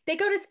they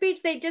go to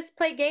speech, they just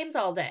play games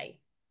all day.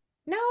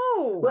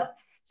 No. Well,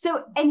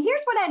 and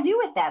here's what I do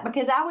with that,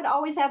 because I would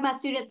always have my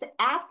students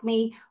ask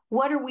me,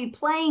 "What are we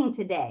playing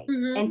today?"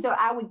 And so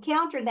I would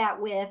counter that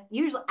with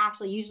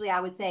usually I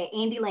would say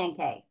Andy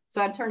Lankay.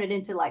 So I'd turn it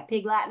into like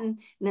Pig Latin,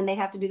 and then they'd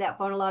have to do that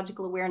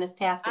phonological awareness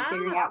task of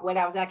figuring out what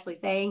I was actually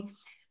saying.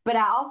 But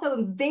I also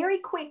am very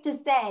quick to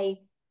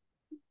say,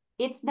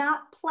 it's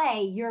not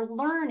play, you're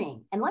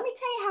learning. And let me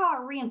tell you how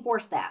I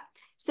reinforce that.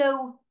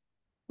 So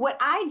what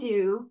I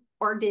do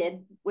or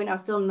did when I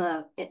was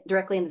still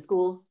directly in the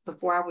schools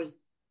before I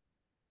was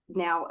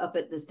now up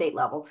at the state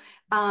level,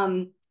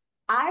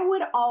 I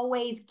would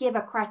always give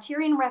a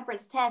criterion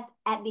reference test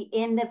at the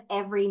end of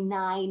every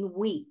 9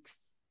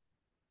 weeks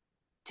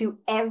to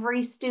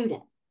every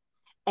student.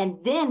 And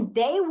then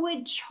they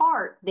would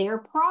chart their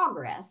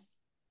progress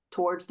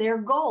towards their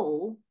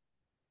goal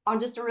on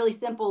just a really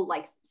simple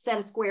like set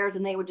of squares,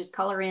 and they would just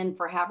color in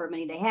for however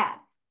many they had.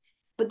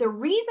 But the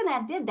reason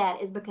I did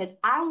that is because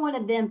I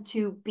wanted them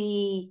to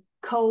be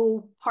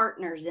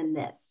co-partners in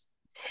this.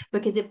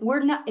 Because if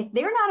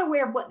they're not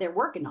aware of what they're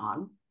working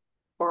on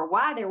or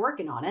why they're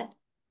working on it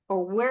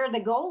or where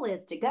the goal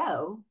is to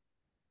go,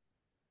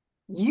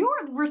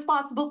 you're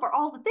responsible for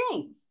all the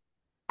things.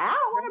 I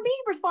don't want to be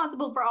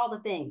responsible for all the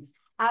things.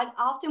 I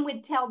often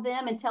would tell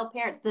them and tell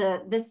parents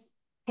this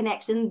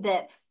connection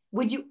that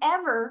would you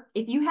ever,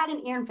 if you had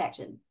an ear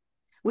infection,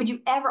 would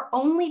you ever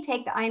only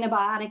take the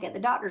antibiotic at the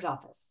doctor's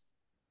office?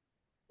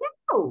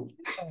 No.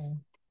 Oh.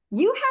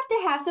 You have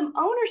to have some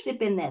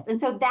ownership in this. And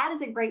so that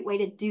is a great way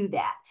to do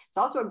that. It's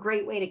also a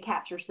great way to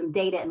capture some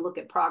data and look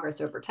at progress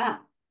over time.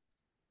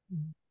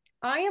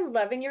 I am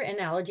loving your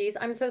analogies.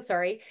 I'm so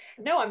sorry.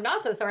 No, I'm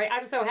not so sorry.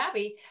 I'm so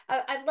happy.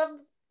 I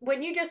loved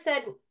when you just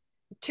said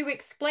to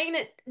explain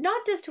it,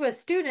 not just to a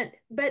student,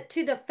 but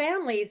to the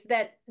families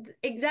that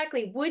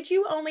exactly, would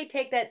you only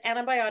take that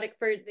antibiotic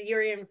for the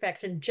urinary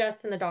infection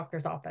just in the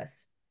doctor's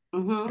office?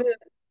 Mm-hmm.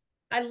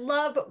 I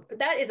love,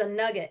 that is a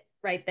nugget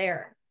right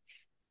there.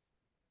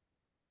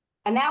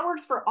 And that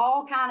works for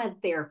all kind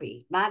of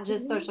therapy, not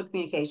just social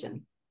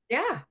communication.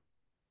 Yeah.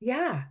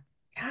 Yeah.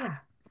 Yeah.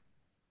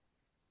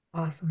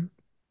 Awesome.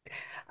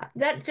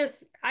 That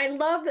just I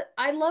love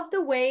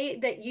the way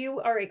that you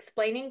are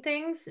explaining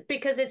things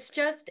because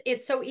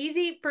it's so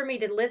easy for me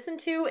to listen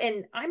to,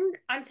 and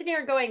I'm sitting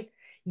here going,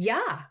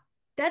 yeah,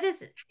 that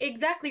is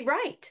exactly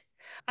right.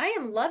 I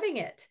am loving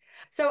it.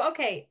 So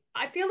okay,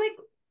 I feel like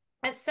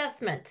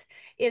assessment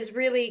is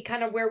really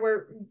kind of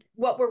where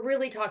what we're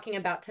really talking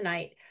about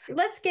tonight.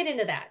 Let's get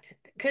into that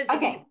because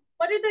Okay.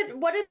 what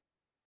are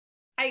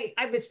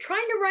I was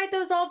trying to write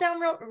those all down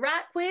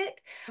right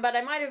quick, but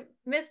I might have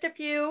missed a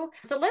few.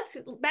 So let's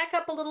back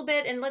up a little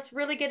bit and let's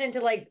really get into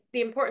like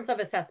the importance of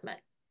assessment.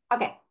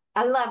 Okay.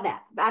 I love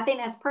that. I think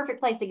that's a perfect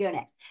place to go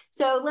next.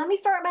 So let me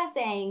start by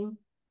saying,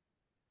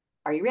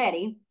 are you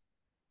ready?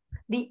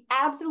 The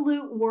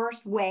absolute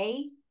worst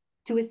way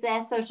to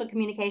assess social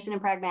communication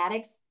and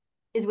pragmatics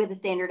is with a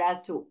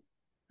standardized tool.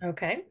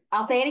 Okay.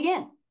 I'll say it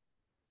again.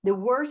 The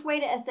worst way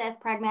to assess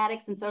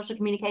pragmatics and social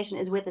communication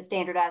is with a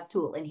standardized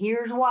tool. And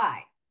here's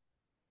why.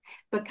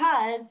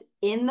 Because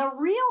in the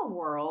real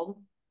world,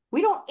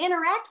 we don't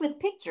interact with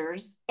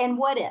pictures and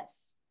what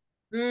ifs.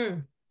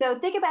 Mm. So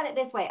think about it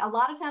this way. A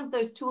lot of times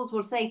those tools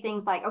will say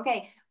things like,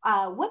 okay,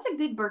 what's a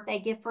good birthday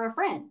gift for a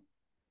friend?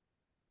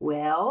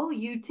 Well,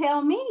 you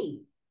tell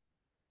me.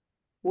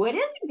 What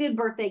is a good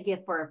birthday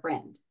gift for a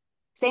friend?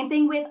 Same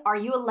thing with, are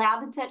you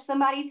allowed to touch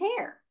somebody's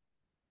hair?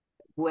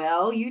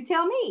 Well, you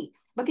tell me.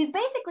 Because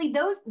basically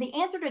the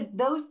answer to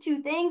those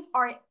two things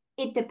are,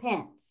 it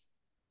depends.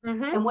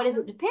 Mm-hmm. And what does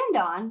it depend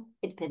on?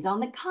 It depends on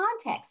the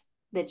context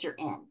that you're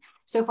in.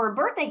 So for a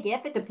birthday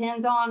gift, it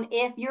depends on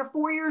if you're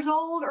 4 years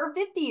old or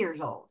 50 years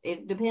old.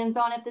 It depends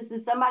on if this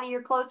is somebody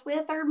you're close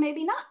with or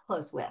maybe not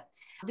close with.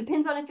 It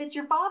depends on if it's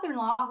your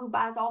father-in-law who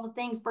buys all the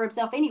things for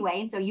himself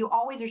anyway. And so you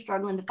always are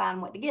struggling to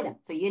find what to get him.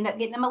 So you end up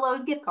getting him a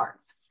Lowe's gift card.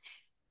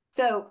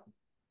 So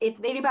if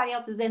anybody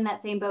else is in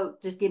that same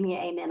boat, just give me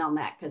an amen on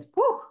that because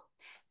whew.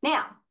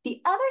 Now,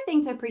 the other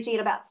thing to appreciate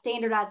about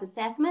standardized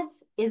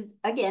assessments is,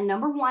 again,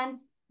 number one,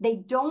 they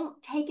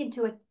don't take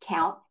into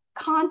account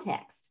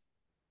context.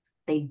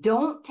 They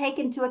don't take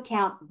into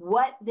account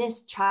what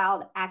this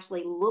child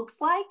actually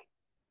looks like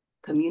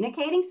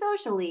communicating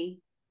socially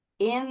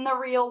in the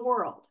real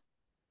world.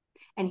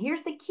 And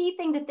here's the key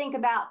thing to think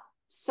about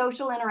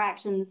social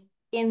interactions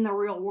in the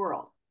real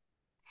world.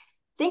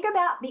 Think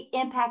about the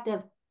impact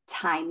of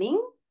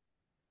timing.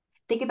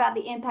 Think about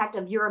the impact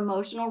of your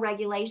emotional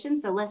regulation.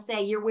 So let's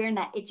say you're wearing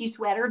that itchy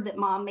sweater that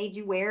mom made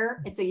you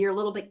wear, and so you're a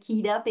little bit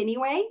keyed up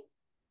anyway.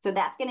 So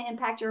that's going to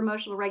impact your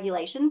emotional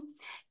regulation.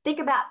 Think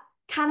about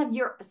kind of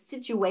your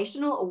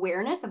situational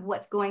awareness of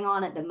what's going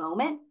on at the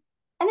moment.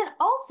 And then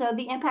also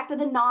the impact of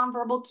the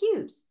nonverbal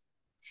cues.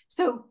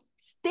 So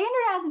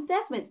standardized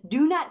assessments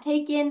do not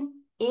take in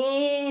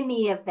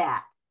any of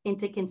that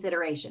into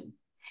consideration.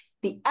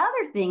 The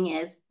other thing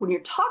is when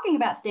you're talking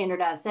about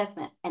standardized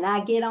assessment, and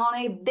I get on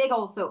a big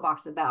old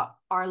soapbox about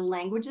our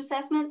language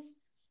assessments,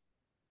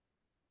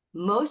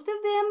 most of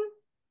them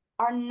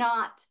are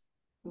not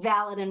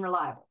valid and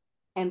reliable.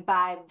 And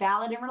by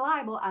valid and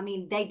reliable, I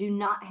mean they do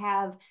not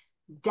have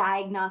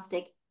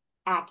diagnostic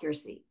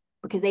accuracy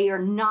because they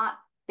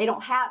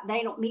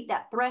don't meet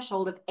that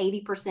threshold of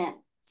 80%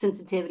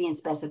 sensitivity and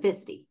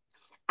specificity.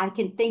 I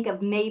can think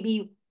of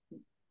maybe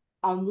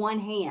on one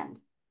hand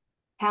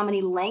how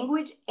many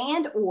language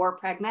and or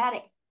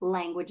pragmatic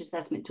language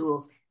assessment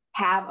tools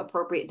have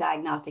appropriate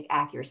diagnostic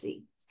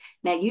accuracy.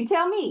 Now you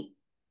tell me,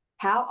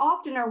 how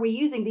often are we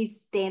using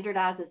these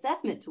standardized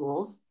assessment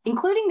tools,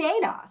 including the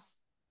ADOS,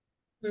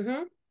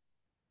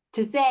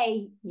 to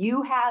say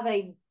you have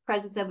a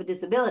presence of a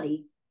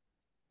disability,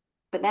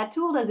 but that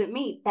tool doesn't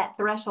meet that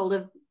threshold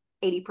of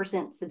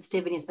 80%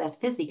 sensitivity and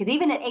specificity? Because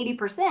even at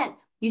 80%,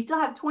 you still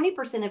have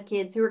 20% of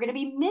kids who are going to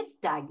be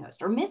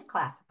misdiagnosed or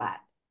misclassified.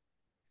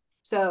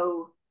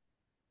 So,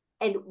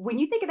 and when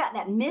you think about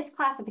that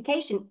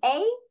misclassification,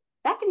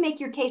 that can make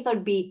your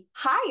caseload be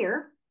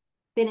higher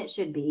than it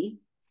should be,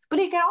 but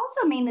it could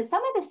also mean that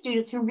some of the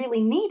students who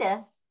really need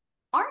us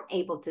aren't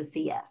able to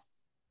see us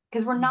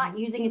because we're not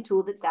using a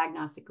tool that's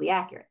diagnostically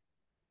accurate.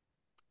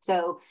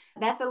 So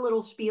that's a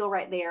little spiel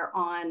right there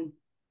on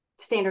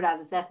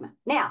standardized assessment.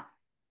 Now,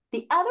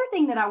 the other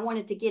thing that I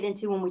wanted to get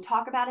into when we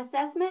talk about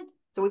assessment,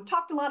 so we've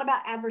talked a lot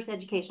about adverse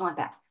educational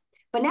impact,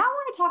 but now I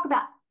want to talk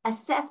about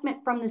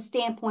assessment from the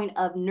standpoint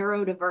of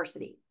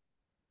neurodiversity.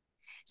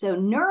 So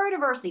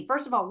neurodiversity,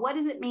 first of all, what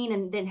does it mean?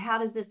 And then how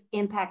does this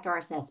impact our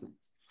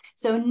assessments?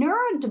 So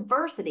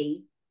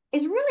neurodiversity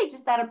is really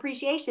just that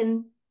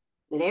appreciation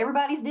that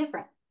everybody's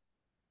different.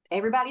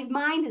 Everybody's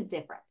mind is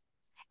different.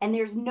 And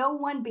there's no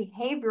one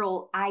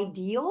behavioral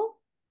ideal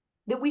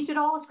that we should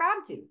all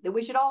ascribe to, that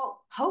we should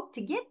all hope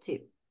to get to.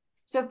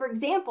 So for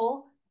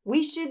example,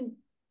 we should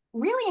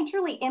really and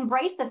truly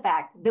embrace the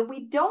fact that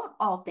we don't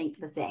all think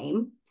the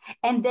same,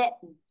 and that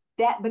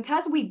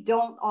because we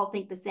don't all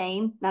think the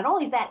same, not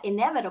only is that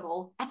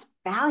inevitable, that's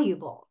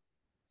valuable.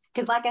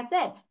 Because like I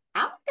said,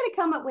 I'm not going to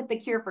come up with the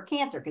cure for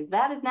cancer because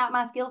that is not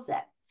my skill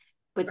set.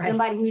 But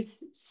somebody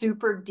who's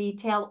super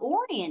detail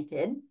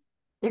oriented,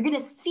 they're going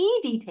to see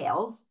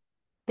details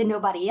that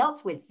nobody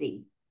else would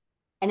see.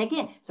 And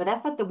again, so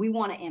that's something we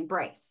want to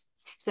embrace.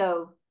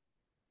 So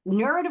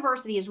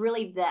neurodiversity is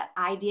really that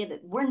idea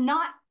that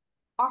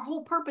our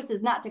whole purpose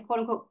is not to quote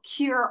unquote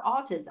cure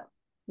autism.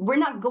 We're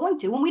not going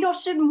to, and we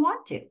shouldn't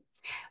want to.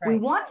 We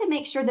want to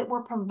make sure that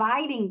we're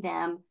providing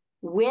them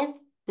with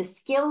the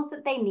skills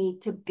that they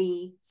need to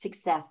be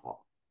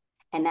successful.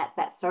 And that's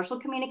that social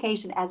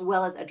communication as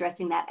well as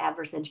addressing that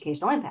adverse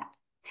educational impact.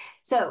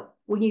 So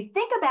when you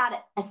think about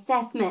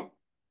assessment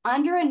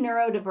under a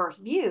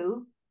neurodiverse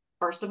view,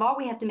 first of all,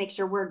 we have to make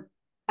sure we're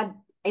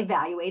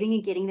evaluating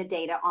and getting the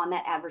data on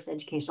that adverse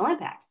educational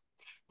impact.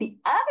 The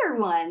other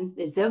one,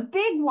 it's a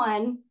big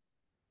one,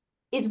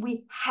 is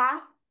we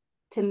have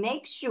to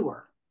make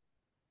sure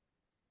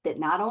that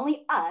not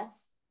only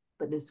us,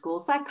 but the school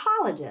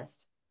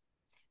psychologist,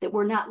 that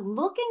we're not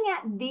looking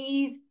at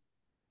these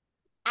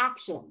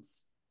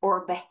actions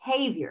or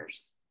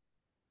behaviors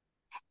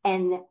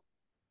and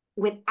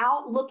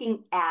without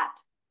looking at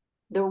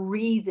the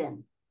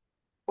reason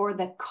or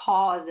the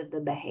cause of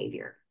the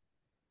behavior.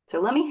 So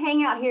let me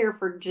hang out here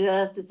for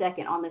just a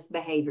second on this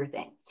behavior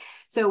thing.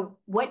 So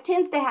what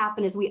tends to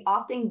happen is we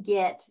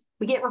get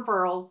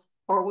referrals,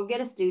 or we'll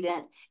get a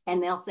student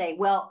and they'll say,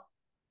 well,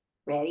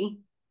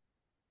 ready?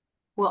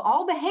 Well,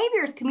 all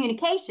behavior is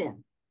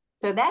communication.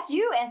 So that's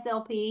you,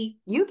 SLP.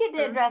 You get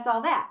to address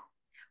all that.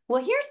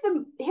 Well,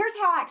 here's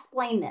how I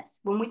explain this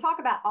when we talk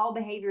about all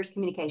behavior is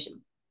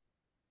communication.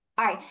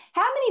 All right,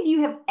 how many of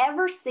you have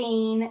ever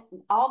seen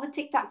all the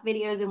TikTok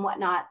videos and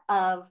whatnot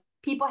of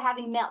people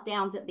having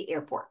meltdowns at the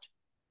airport?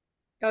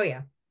 Oh,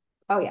 yeah.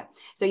 Oh, yeah.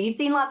 So you've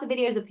seen lots of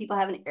videos of people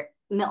having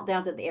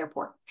meltdowns at the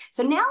airport.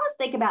 So now let's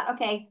think about,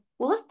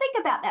 let's think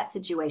about that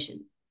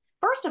situation.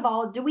 First of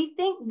all, do we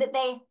think that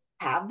they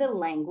have the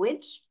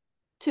language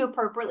to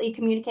appropriately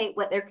communicate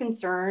what their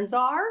concerns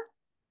are?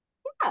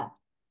 Yeah.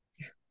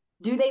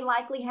 Do they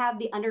likely have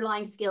the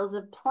underlying skills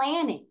of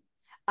planning,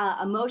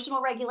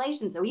 emotional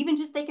regulation? So even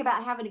just think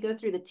about having to go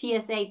through the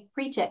TSA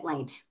pre-check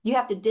lane. You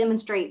have to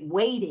demonstrate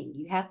waiting.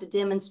 You have to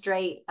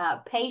demonstrate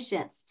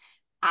patience.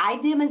 I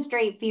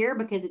demonstrate fear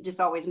because it just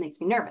always makes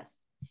me nervous.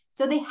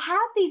 So they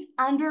have these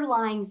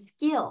underlying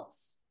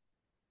skills,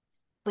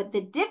 but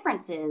the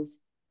difference is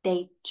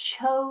they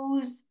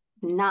chose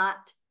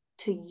not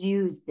to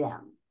use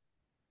them.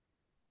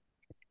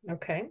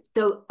 Okay.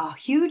 So a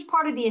huge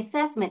part of the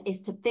assessment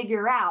is to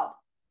figure out,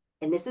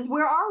 and this is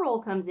where our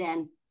role comes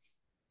in,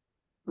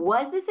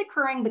 was this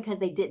occurring because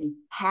they didn't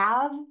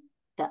have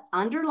the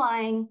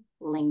underlying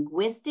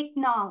linguistic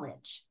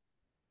knowledge,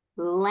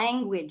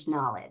 language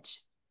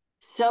knowledge,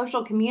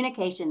 social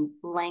communication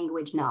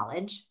language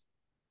knowledge,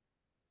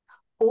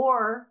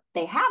 or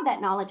they have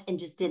that knowledge and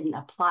just didn't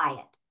apply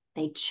it.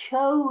 They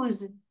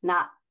chose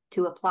not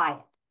to apply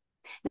it.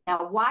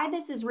 Now, why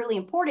this is really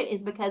important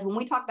is because when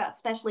we talk about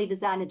specially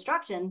designed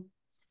instruction,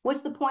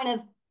 what's the point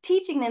of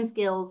teaching them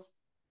skills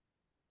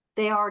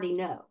they already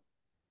know?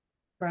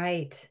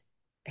 Right.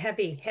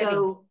 Heavy,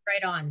 So,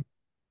 right on.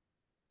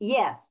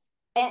 Yes.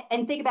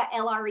 And think about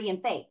LRE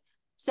and FATE.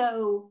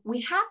 So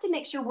we have to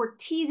make sure we're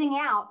teasing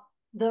out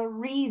the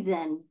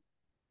reason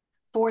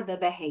for the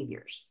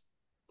behaviors.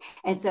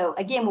 And so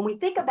again, when we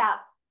think about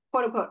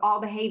quote unquote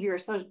all behavior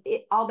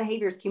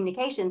is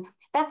communication,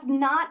 that's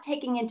not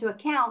taking into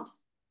account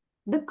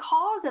the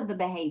cause of the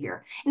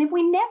behavior. And if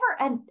we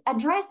never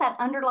address that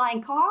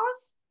underlying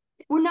cause,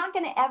 we're not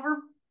going to ever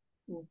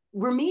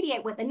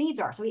remediate what the needs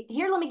are. So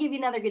here, let me give you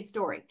another good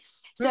story.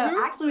 So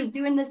I actually was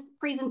doing this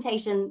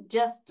presentation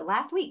just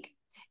last week,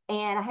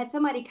 and I had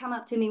somebody come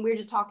up to me. We were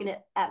just talking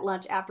at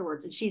lunch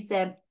afterwards, and she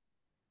said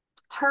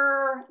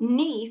her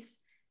niece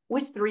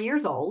was 3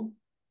 years old,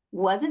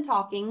 wasn't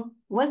talking,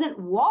 wasn't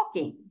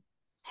walking.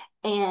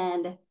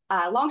 And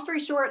long story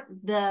short,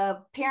 the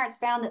parents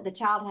found that the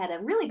child had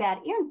a really bad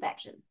ear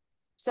infection.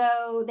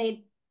 So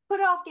they put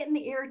off getting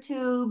the ear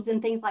tubes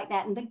and things like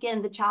that. And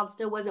again, the child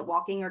still wasn't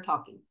walking or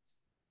talking.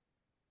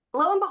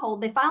 Lo and behold,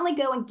 they finally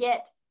go and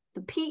get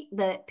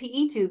the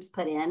PE tubes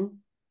put in.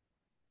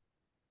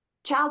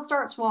 Child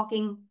starts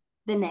walking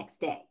the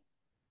next day.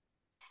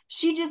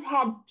 She just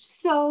had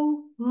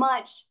so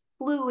much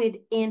fluid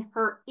in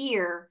her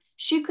ear,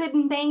 she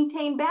couldn't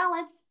maintain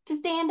balance to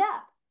stand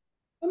up.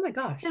 Oh my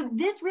gosh. So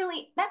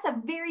that's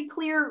a very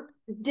clear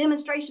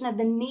demonstration of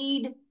the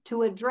need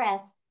to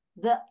address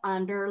the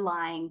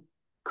underlying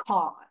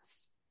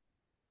cause.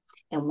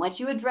 And once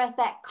you address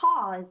that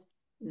cause,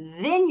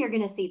 then you're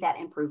going to see that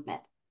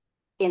improvement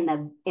in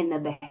the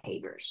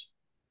behaviors.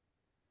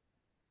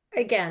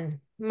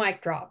 Again,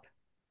 mic drop.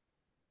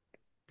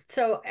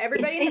 So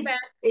everybody in the back,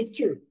 it's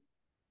true.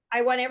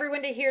 I want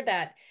everyone to hear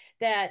that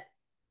and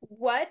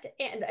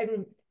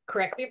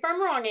correct me if I'm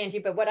wrong, Angie,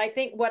 but what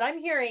I'm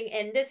hearing,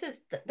 and this is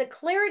the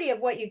clarity of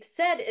what you've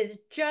said is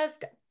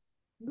just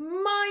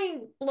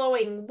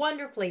mind-blowing,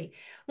 wonderful,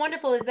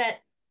 is that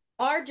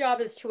our job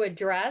is to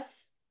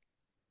address,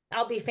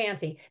 I'll be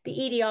fancy,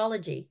 the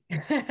etiology.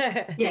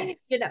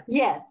 Yes.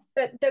 Yes.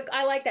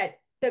 I like that.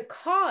 The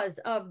cause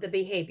of the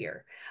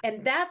behavior.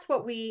 And that's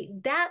what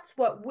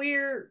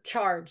we're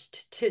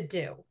charged to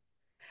do.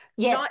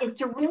 Yes, is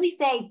to really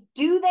say,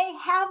 do they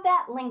have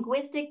that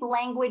linguistic,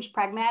 language,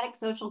 pragmatic,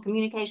 social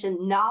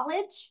communication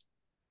knowledge?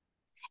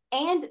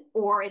 And,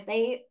 or if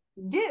they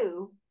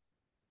do,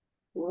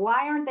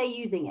 why aren't they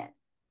using it?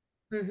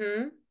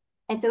 Mm-hmm.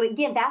 And so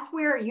again, that's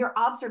where your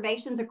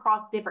observations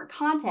across different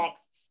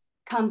contexts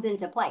comes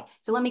into play.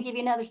 So let me give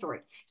you another story.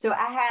 So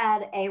I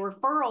had a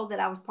referral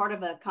that I was part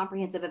of a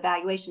comprehensive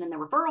evaluation, and the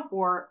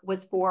referral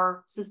was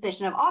for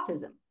suspicion of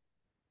autism.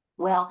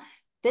 Well,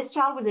 this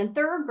child was in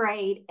third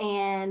grade,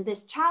 and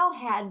this child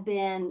had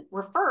been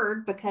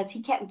referred because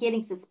he kept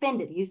getting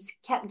suspended. He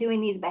kept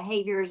doing these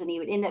behaviors, and he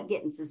would end up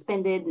getting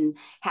suspended and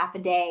half a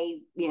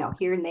day,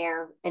 here and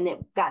there, and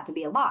it got to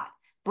be a lot.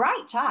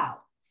 Bright child.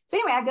 So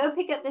anyway, I go to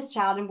pick up this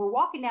child, and we're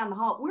walking down the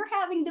hall. We're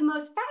having the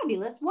most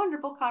fabulous,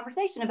 wonderful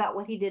conversation about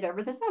what he did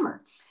over the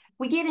summer.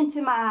 We get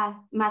into my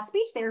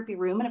speech therapy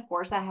room, and of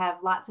course, I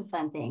have lots of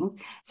fun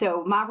things.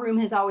 So my room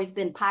has always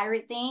been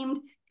pirate themed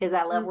because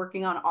I love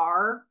working on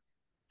R.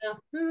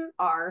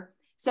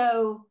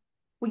 So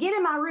we get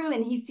in my room,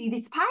 and he sees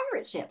these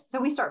pirate ships.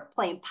 So we start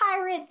playing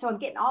pirates. So I'm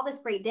getting all this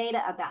great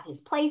data about his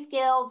play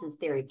skills, his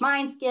theory of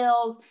mind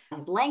skills,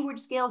 his language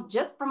skills,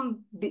 just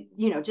from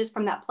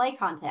that play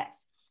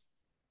context.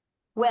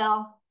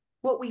 Well,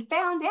 what we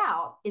found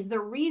out is the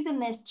reason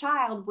this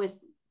child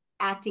was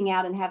acting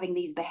out and having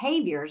these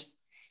behaviors,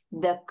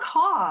 the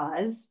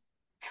cause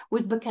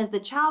was because the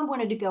child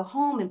wanted to go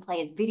home and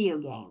play his video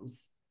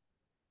games.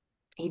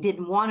 He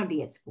didn't want to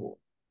be at school.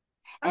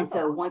 And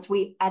so once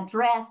we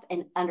addressed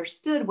and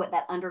understood what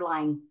that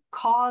underlying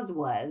cause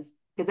was,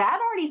 because I'd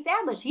already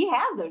established he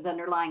has those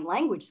underlying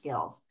language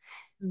skills,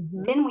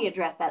 then we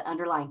addressed that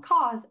underlying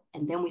cause,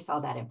 and then we saw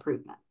that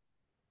improvement.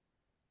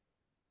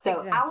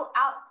 So exactly.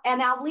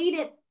 I'll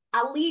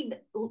lead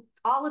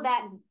all of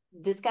that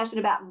discussion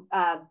about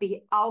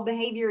all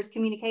behaviors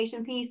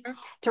communication piece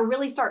to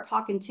really start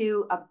talking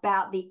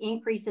about the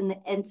increase in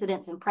the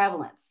incidence and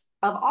prevalence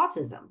of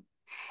autism.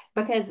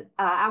 Because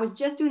I was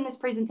just doing this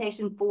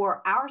presentation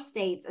for our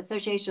state's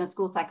Association of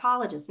School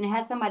Psychologists, and I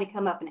had somebody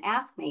come up and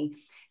ask me,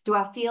 do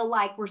I feel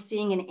like we're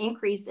seeing an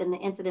increase in the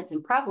incidence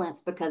and prevalence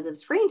because of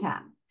screen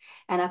time?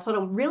 And I told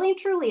them, really and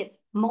truly, it's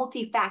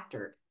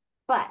multifactored.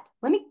 But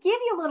let me give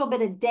you a little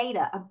bit of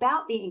data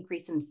about the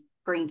increase in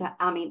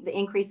the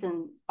increase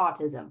in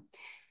autism.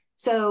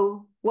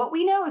 So what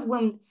we know is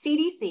when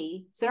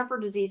CDC, Center for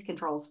Disease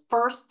Control's,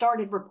 first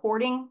started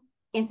reporting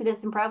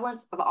incidence and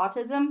prevalence of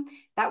autism,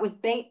 that was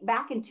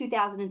back in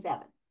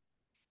 2007.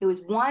 It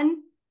was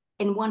 1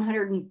 in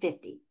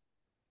 150.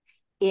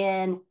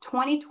 In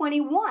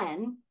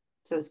 2021,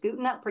 so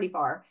scooting up pretty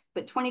far,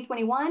 but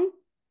 2021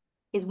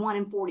 is 1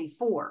 in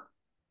 44.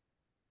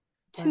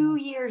 2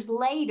 years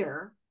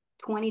later,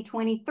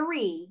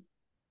 2023,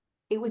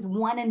 it was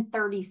 1 in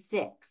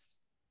 36.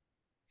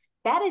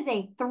 That is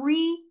a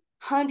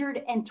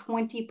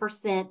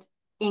 320%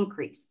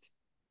 increase.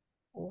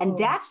 Whoa. And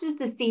that's just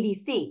the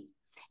CDC.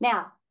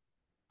 Now,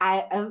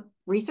 a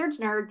research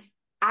nerd,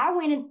 I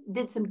went and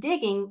did some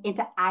digging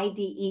into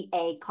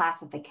IDEA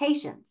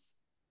classifications.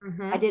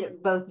 I did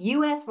it both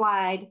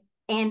US-wide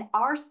and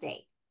our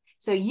state.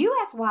 So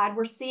US-wide,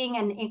 we're seeing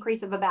an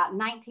increase of about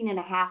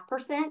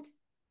 19.5%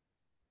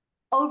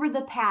 over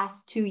the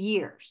past 2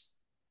 years.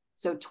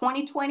 So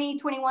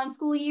 2020-21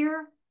 school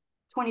year,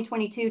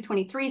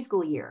 2022-23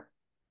 school year.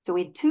 So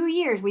in 2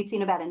 years, we've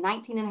seen about a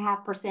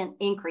 19.5%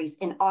 increase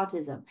in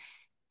autism.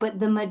 But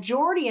the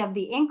majority of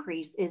the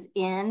increase is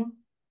in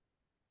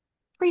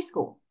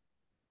preschool.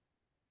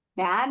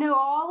 Now, I know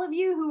all of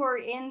you who are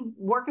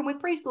working with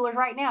preschoolers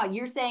right now,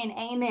 you're saying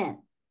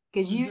amen,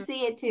 because you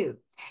see it too.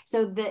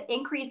 So the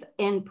increase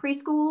in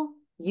preschool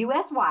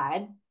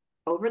US-wide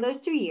over those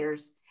 2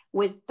 years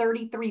was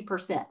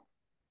 33%.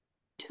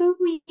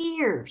 2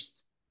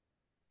 years.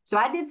 So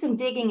I did some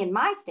digging in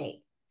my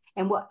state.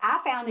 And what I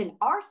found in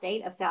our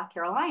state of South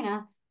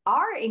Carolina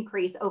our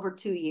increase over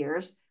 2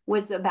 years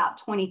was about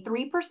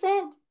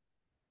 23%.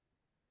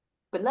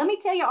 But let me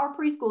tell you our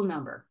preschool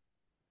number.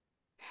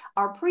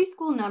 Our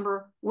preschool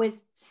number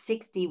was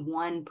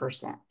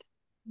 61%.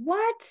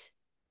 What?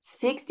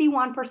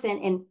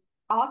 61% in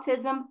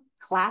autism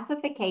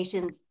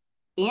classifications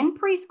in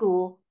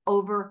preschool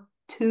over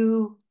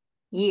 2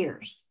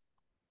 years.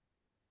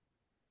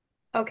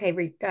 Okay,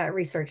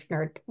 research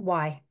nerd.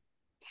 Why?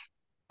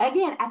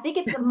 Again, I think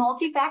it's a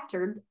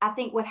multifactored. I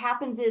think what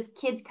happens is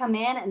kids come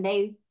in and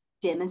they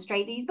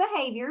demonstrate these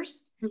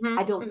behaviors.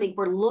 I don't think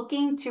we're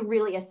looking to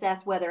really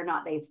assess whether or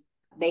not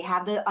they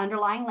have the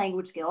underlying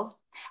language skills.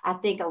 I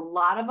think a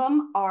lot of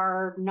them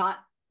are not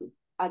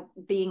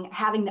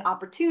having the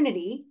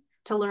opportunity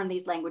to learn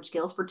these language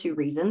skills for 2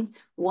 reasons.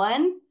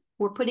 One,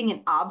 we're putting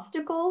an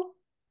obstacle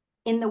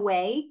in the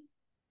way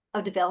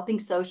of developing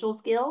social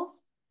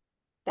skills.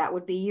 That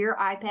would be your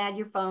iPad,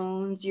 your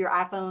phones, your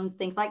iPhones,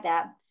 things like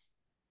that.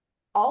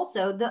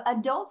 Also, the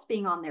adults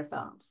being on their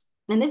phones.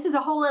 And this is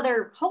a whole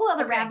other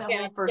rabbit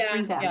hole for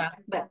screen time. Yeah.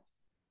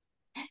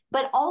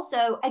 But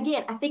also,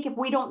 again, I think if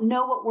we don't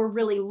know what we're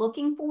really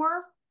looking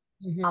for,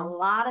 a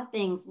lot of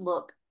things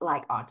look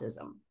like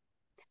autism.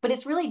 But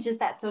it's really just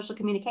that social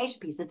communication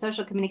piece. The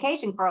social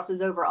communication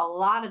crosses over a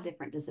lot of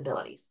different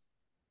disabilities.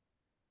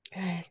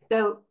 Okay.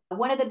 So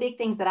one of the big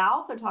things that I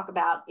also talk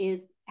about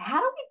is how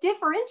do we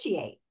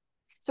differentiate?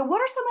 So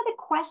what are some of the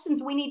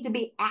questions we need to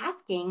be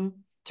asking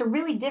to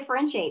really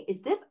differentiate?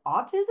 Is this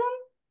autism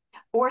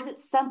or is it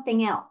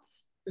something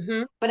else?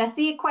 But I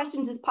see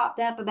questions has popped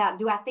up about,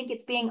 do I think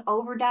it's being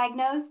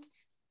overdiagnosed?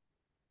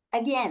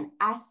 Again,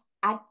 I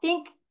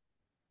think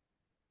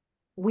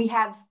we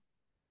have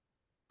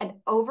an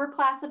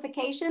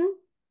overclassification.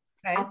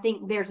 Okay. I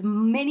think there's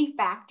many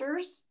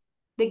factors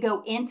that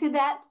go into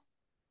that.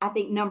 I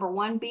think number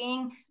one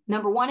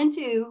and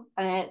two,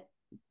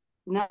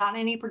 not in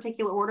any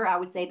particular order, I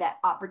would say that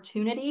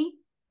opportunity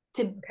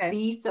to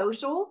be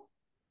social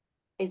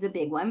is a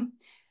big one.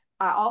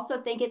 I also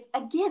think it's,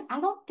 again,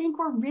 I don't think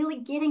we're really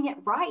getting it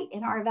right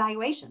in our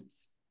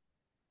evaluations.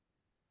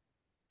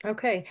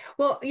 Okay.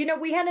 Well,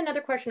 we had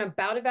another question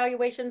about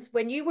evaluations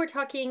when you were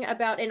talking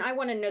about, and I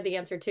want to know the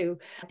answer too,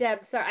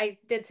 Deb, so I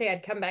did say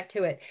I'd come back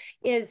to it,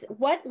 is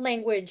what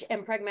language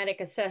and pragmatic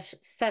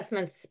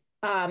assessments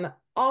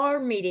are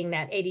meeting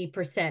that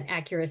 80%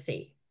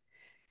 accuracy?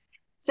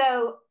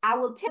 So I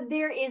will tell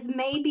there is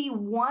maybe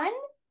one.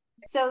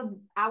 So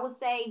I will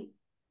say,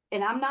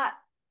 and I'm not,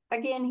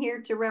 again,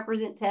 here to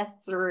represent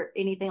tests or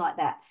anything like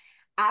that.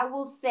 I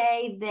will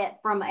say that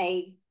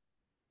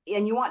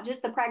and you want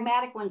just the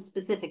pragmatic ones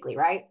specifically,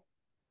 right?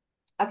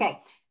 Okay.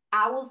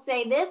 I will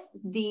say this,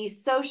 the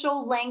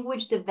social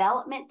language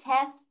development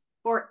test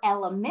for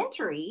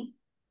elementary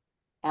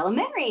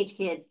age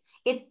kids,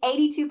 it's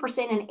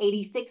 82% and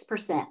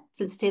 86%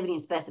 sensitivity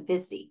and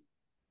specificity.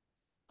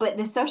 But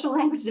the social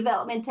language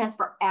development test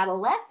for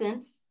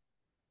adolescents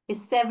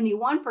is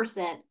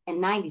 71%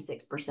 and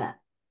 96%.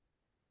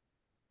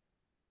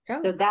 Oh.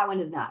 So that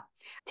one is not.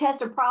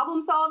 Test of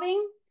problem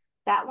solving,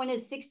 that one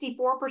is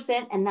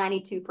 64% and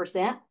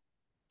 92%.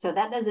 So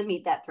that doesn't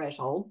meet that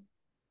threshold.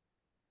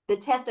 The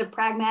test of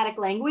pragmatic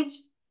language,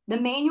 the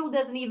manual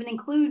doesn't even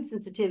include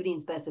sensitivity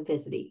and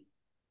specificity.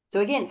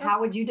 So again, how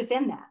would you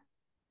defend that?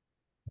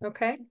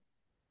 Okay.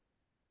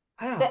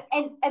 Wow. So,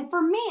 and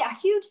for me, a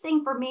huge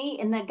thing for me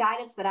in the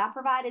guidance that I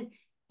provide is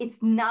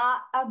it's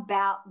not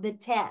about the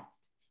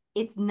test.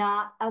 It's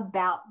not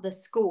about the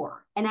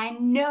score. And I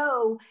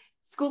know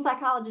school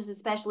psychologists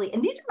especially,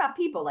 and these are my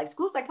people, like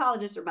school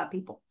psychologists are my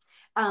people.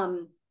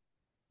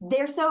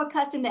 They're so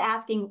accustomed to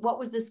asking, what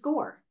was the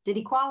score? Did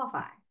he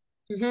qualify?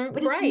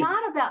 But it's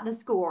not about the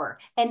score.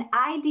 And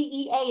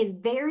IDEA is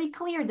very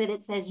clear that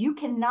it says you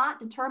cannot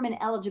determine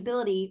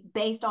eligibility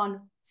based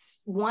on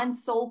one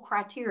sole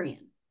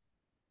criterion.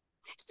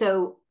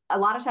 So a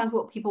lot of times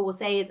what people will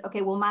say is,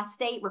 okay, well, my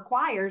state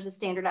requires a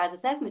standardized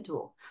assessment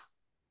tool.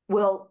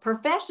 Well,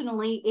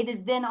 professionally, it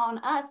is then on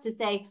us to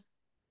say,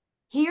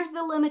 here's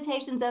the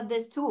limitations of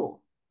this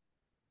tool.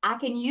 I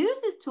can use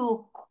this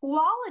tool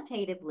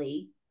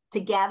qualitatively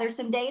to gather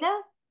some data,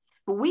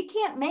 but we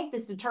can't make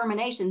this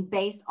determination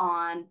based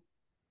on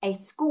a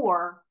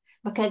score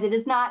because it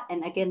is not,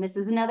 and again, this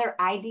is another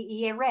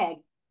IDEA reg,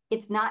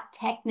 it's not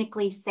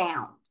technically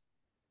sound,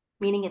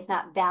 meaning it's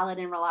not valid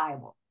and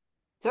reliable.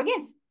 So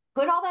again,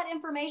 put all that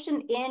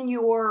information in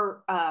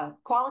your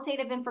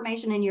qualitative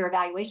information in your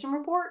evaluation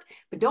report,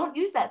 but don't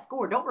use that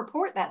score. Don't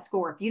report that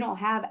score if you don't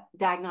have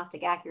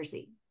diagnostic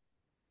accuracy.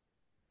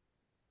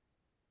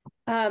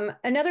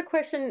 Another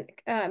question,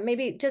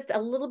 maybe just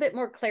a little bit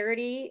more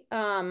clarity.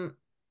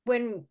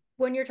 When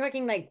you're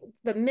talking like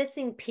the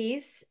missing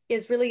piece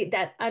is really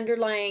that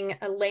underlying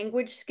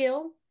language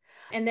skill.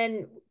 And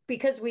then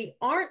because we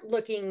aren't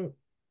looking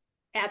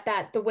at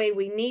that the way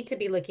we need to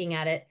be looking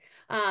at it,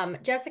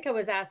 Jessica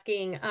was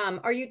asking,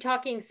 are you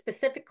talking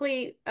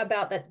specifically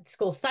about that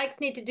school psychs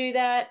need to do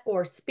that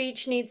or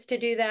speech needs to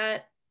do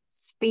that?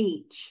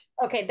 speech.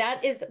 Okay,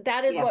 that is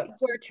Yeah. what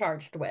we're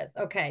charged with.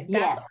 Okay,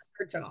 that's Yes.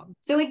 our job.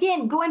 So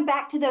again, going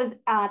back to those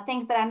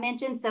things that I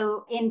mentioned,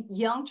 so in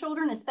young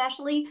children,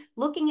 especially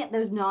looking at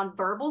those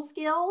nonverbal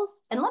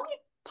skills, and let me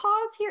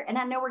pause here, and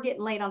I know we're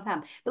getting late on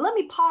time, but let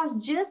me pause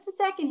just a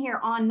second here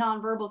on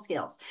nonverbal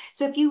skills.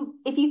 So if you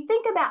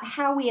think about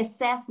how we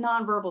assess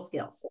nonverbal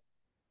skills,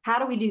 how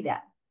do we do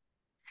that?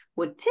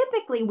 Well,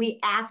 typically we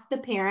ask the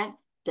parent,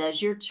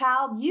 does your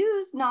child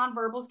use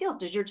nonverbal skills?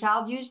 Does your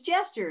child use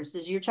gestures?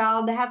 Does your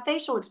child have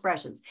facial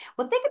expressions?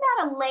 Well, think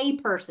about a lay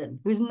person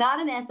who's not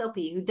an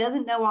SLP, who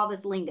doesn't know all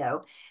this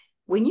lingo.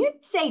 When you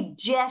say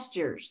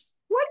gestures,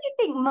 what do you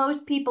think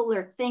most people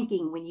are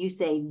thinking when you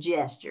say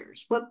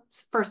gestures?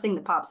 What's the first thing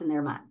that pops in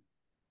their mind?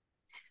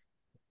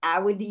 I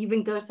would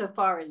even go so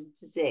far as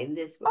to say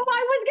this way. Oh,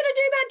 I was going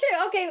to do that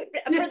too.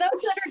 Okay. For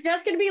those that are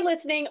just going to be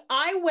listening,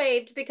 I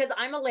waved because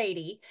I'm a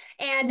lady.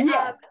 And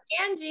Yes.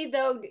 Angie,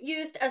 though,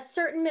 used a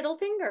certain middle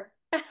finger.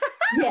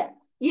 Yes.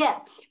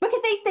 Yes. Because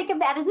they think of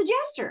that as a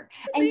gesture.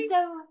 And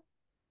so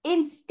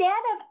instead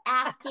of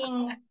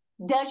asking,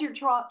 does your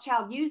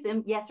child use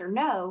them? Yes or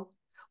no.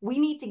 We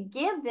need to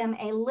give them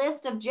a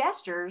list of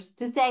gestures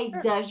to say,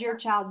 Sure. does your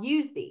child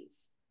use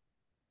these?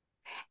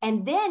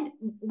 And then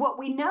what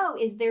we know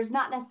is there's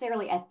not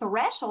necessarily a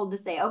threshold to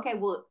say, okay,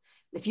 well,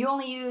 if you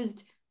only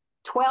used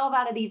 12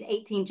 out of these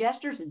 18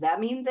 gestures, does that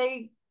mean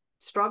they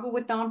struggle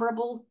with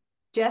nonverbal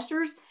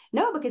gestures?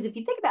 No, because if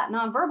you think about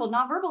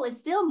nonverbal is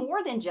still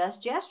more than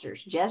just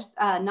gestures.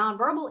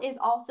 Nonverbal is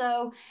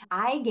also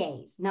eye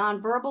gaze.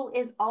 Nonverbal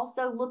is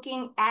also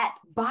looking at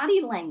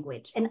body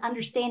language and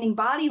understanding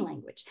body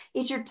language.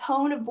 It's your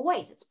tone of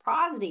voice, it's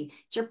prosody,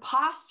 it's your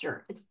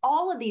posture, it's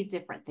all of these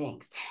different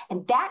things.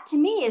 And that to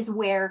me is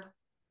where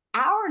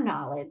our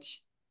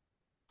knowledge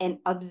and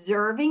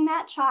observing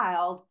that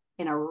child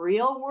in a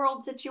real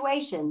world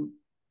situation,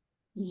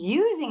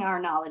 using our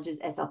knowledge as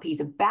SLPs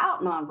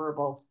about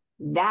nonverbal,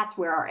 that's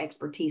where our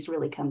expertise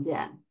really comes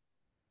in.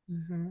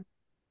 Mm-hmm.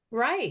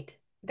 Right.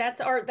 That's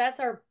our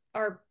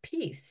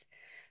piece.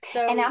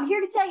 So, and I'm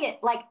here to tell you,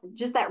 like,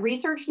 just that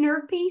research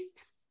nerd piece,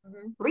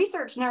 mm-hmm.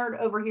 Research nerd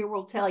over here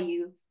will tell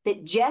you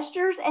that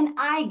gestures and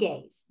eye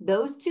gaze,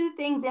 those two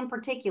things in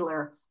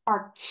particular,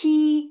 are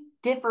key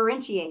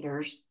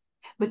differentiators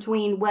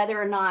between whether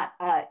or not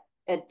a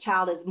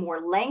child is more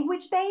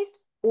language based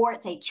or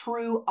it's a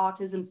true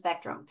autism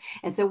spectrum.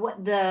 And so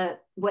what the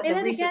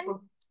research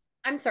will,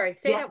 I'm sorry,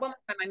 say that one more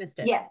time. I missed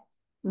it. Yes.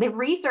 The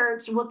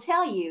research will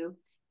tell you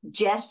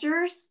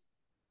gestures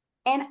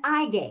and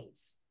eye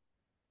gaze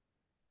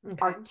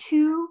are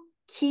two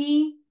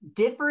key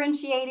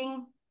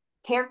differentiating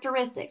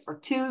characteristics or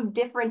two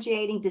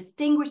differentiating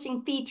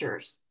distinguishing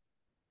features,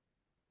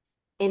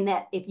 in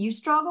that if you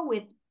struggle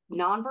with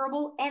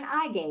nonverbal and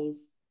eye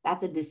gaze,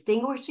 that's a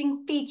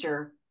distinguishing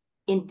feature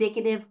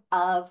indicative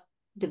of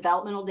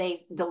developmental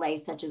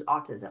delays such as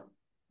autism.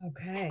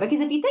 Okay. Because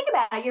if you think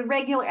about it, your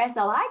regular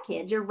SLI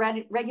kids, your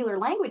regular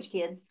language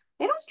kids,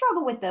 they don't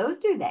struggle with those,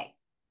 do they?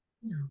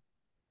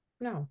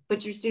 No.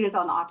 But your students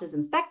on the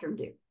autism spectrum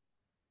do.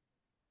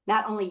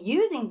 Not only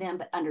using them,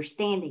 but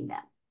understanding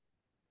them.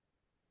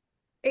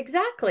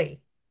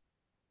 Exactly.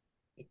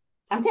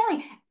 I'm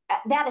telling you,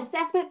 that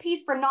assessment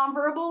piece for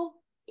nonverbal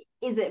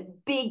is a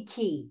big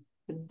key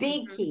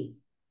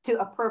to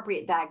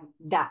appropriate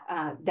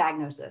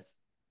diagnosis.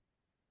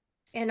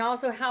 And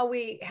also how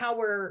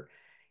we're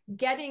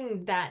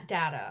getting that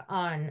data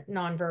on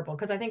nonverbal,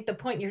 because I think the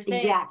point you're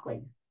saying,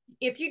 exactly,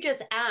 if you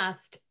just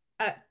asked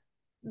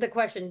the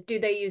question, do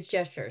they use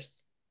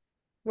gestures?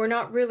 We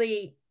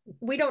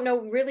don't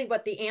know really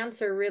what the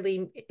answer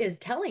really is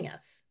telling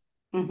us.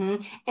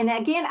 Mm-hmm. And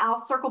again, I'll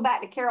circle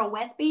back to Carol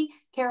Westby.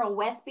 Carol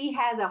Westby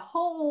has a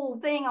whole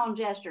thing on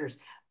gestures,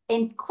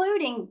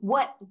 including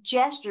what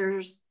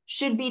gestures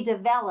should be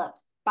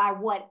developed by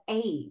what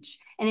age.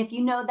 And if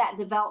you know that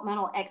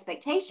developmental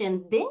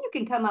expectation, then you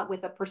can come up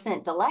with a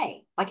percent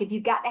delay. Like if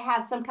you've got to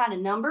have some kind of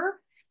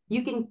number,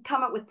 you can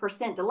come up with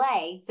percent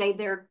delay. Say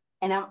they're,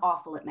 and I'm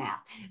awful at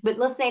math, but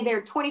let's say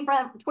they're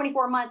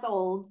 24 months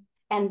old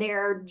and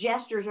their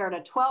gestures are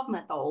at a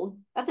 12-month-old,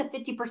 that's a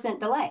 50%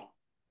 delay.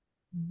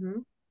 Mm-hmm.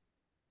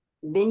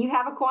 Then you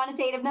have a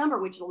quantitative number,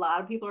 which a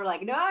lot of people are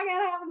like, no, I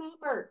gotta have a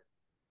number.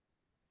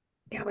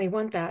 Yeah, we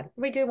want that.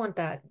 We do want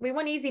that. We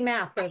want easy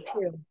math though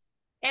too.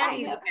 And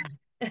easy math.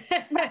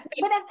 Right.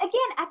 But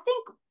again, I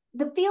think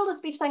the field of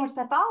speech language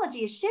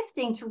pathology is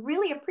shifting to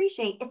really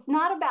appreciate it's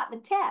not about the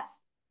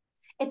test.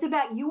 It's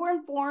about your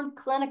informed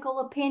clinical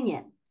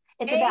opinion.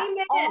 It's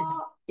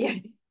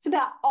it's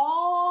about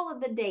all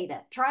of the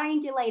data,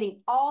 triangulating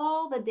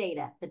all the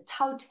data, the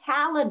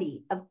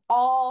totality of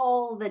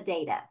all the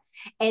data.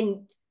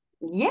 And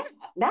yeah,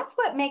 that's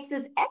what makes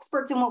us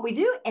experts in what we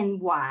do,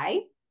 and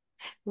why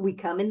we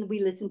come and we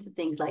listen to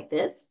things like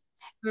this,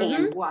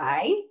 and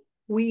why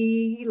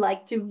we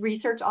like to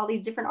research all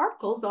these different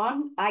articles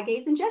on eye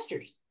gaze and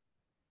gestures.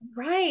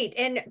 Right.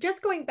 And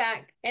just going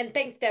back, and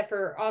thanks, Deb,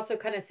 for also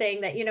kind of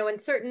saying that, in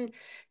certain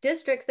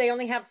districts, they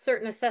only have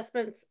certain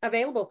assessments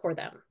available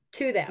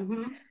to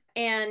them.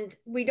 And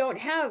we don't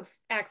have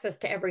access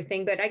to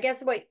everything. But I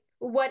guess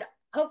what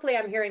hopefully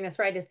I'm hearing this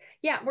right is,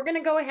 yeah, we're going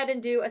to go ahead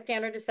and do a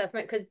standard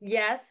assessment because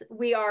yes,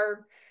 we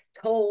are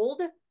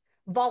told,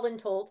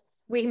 voluntold,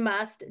 we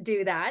must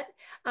do that.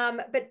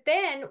 But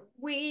then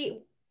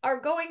we are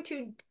going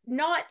to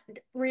not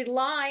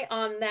rely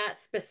on that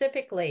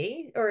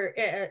specifically or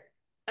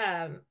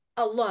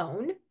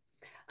alone.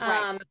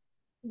 Right.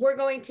 We're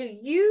going to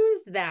use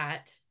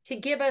that to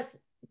give us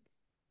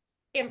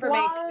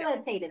information.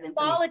 Qualitative information.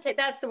 Qualitative,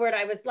 that's the word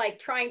I was like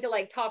trying to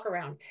like talk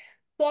around. Yeah.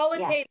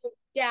 Qualitative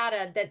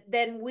data that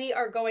then we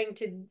are going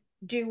to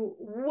do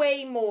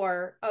way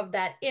more of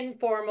that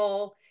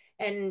informal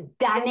and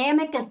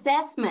Dynamic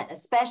assessment,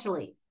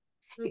 especially.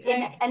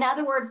 okay. In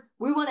other words,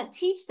 we want to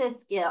teach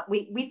this skill.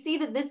 We see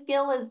that this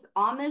skill is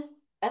on this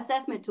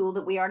assessment tool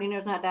that we already know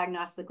is not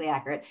diagnostically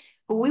accurate,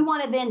 but we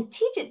want to then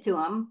teach it to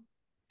them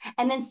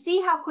and then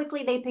see how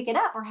quickly they pick it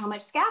up or how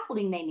much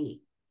scaffolding they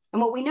need.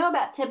 And what we know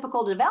about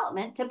typical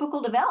development,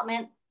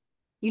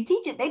 you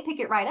teach it, they pick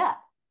it right up.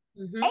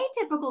 Mm-hmm.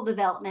 Atypical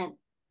development,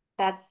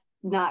 that's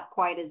not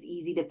quite as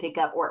easy to pick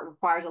up or it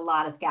requires a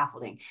lot of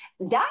scaffolding.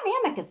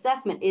 Dynamic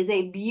assessment is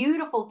a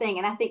beautiful thing.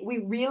 And I think we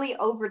really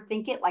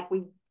overthink it. Like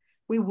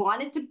we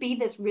want it to be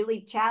this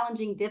really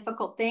challenging,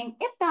 difficult thing.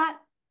 It's not.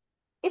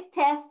 It's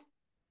test,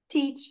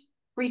 teach,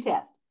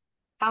 retest.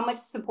 How much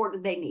support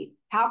did they need?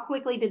 How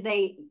quickly did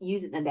they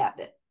use it and adapt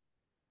it?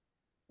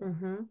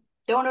 Mm-hmm.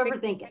 Don't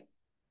overthink it,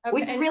 Okay.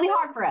 which is really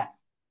hard for us.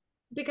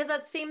 Because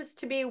that seems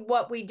to be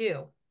what we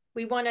do.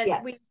 We want to,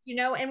 Yes.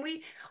 and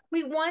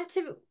we want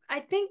to, I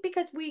think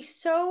because we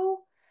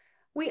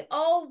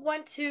all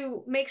want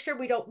to make sure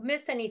we don't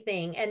miss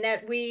anything and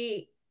that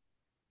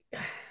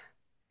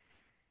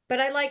but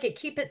I like it.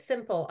 Keep it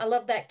simple. I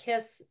love that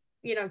kiss,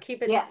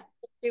 keep it Yeah.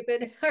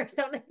 stupid or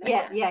something like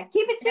Yeah. that. Yeah.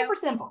 Keep it You know, super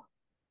simple.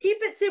 keep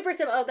it super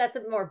simple. Oh, that's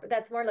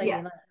more Yeah.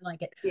 ladylike. I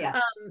like it. Yeah.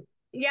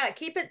 Yeah,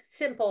 keep it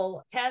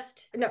simple.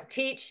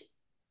 Teach,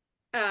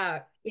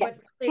 Yeah. what's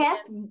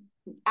Test,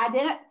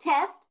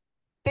 test,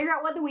 figure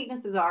out what the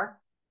weaknesses are,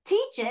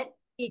 teach it,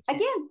 teach it.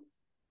 again,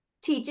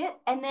 teach it,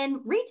 and then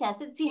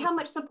retest it, see how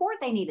much support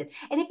they needed.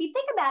 And if you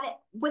think about it,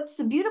 what's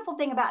the beautiful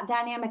thing about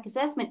dynamic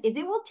assessment is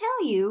it will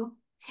tell you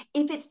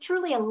if it's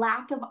truly a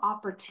lack of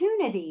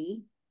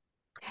opportunity,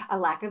 a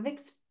lack of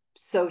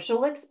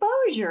social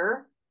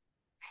exposure,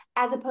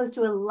 as opposed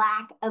to a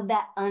lack of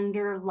that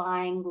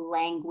underlying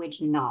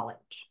language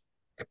knowledge.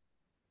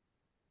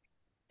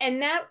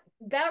 And that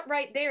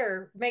right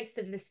there makes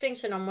the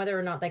distinction on whether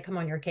or not they come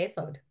on your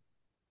caseload.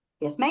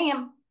 Yes,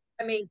 ma'am.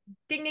 I mean,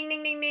 ding, ding,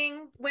 ding, ding,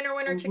 ding, winner,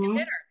 winner, chicken Mm-hmm.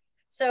 dinner.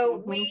 So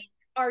Mm-hmm.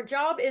 our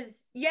job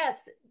is,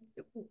 yes,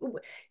 if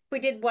we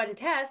did one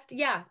test,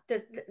 yeah,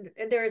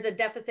 there is a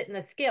deficit in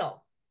the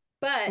skill,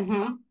 but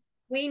Mm-hmm.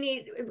 we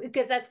need,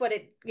 because that's what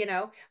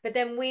but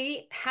then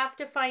we have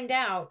to find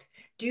out,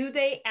 do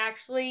they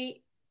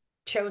actually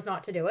chose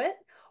not to do it?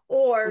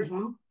 Or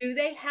Mm-hmm. do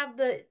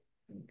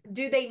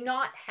they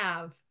not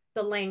have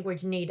the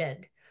language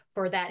needed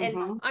for that? And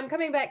Mm-hmm. I'm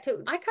coming back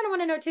to, I kind of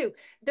want to know too,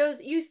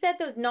 you said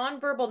those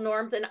nonverbal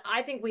norms, and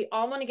I think we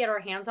all want to get our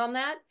hands on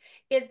that.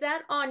 Is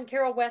that on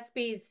Carol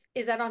Westby's,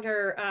 is that on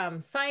her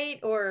site,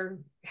 or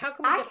how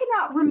can we I get?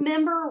 cannot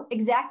remember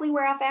exactly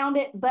where I found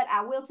it, but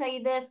I will tell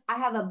you this. I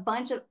have a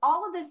bunch of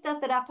all of this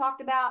stuff that I've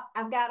talked about.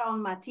 I've got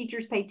on my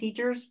Teachers Pay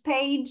Teachers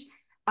page.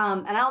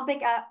 And I don't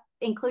think I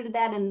included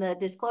that in the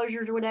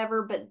disclosures or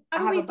whatever, but How I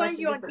do have a we bunch find of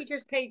you on different.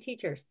 Teachers Pay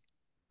Teachers?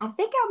 I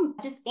think I'm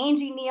just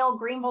Angie Neal,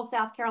 Greenville,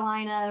 South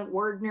Carolina,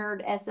 Word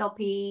Nerd,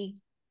 SLP.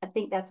 I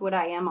think that's what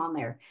I am on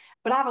there.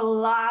 But I have a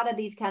lot of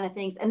these kind of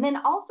things. And then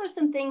also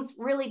some things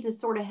really to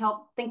sort of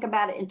help think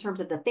about it in terms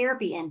of the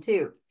therapy end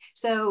too.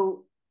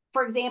 So,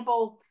 for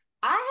example,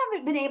 I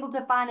haven't been able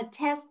to find a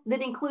test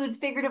that includes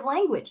figurative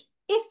language.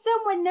 If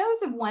someone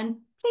knows of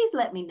one, please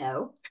let me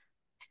know.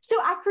 So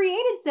I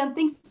created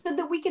something so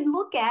that we can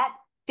look at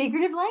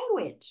figurative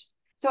language.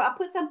 So I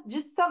put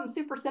something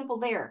super simple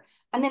there,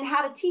 and then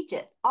how to teach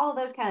it, all of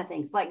those kind of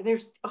things. Like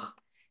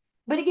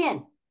but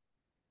again,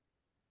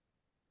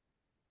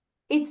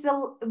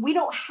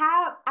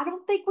 I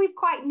don't think we've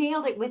quite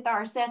nailed it with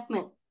our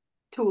assessment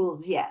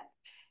tools yet.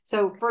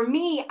 So for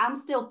me, I'm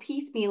still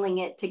piecemealing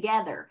it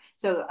together.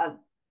 So a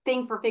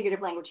thing for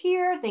figurative language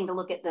here, a thing to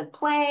look at the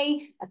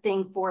play, a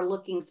thing for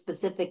looking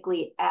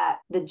specifically at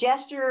the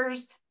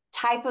gestures,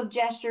 type of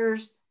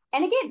gestures,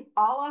 and again,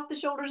 all off the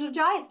shoulders of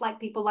giants like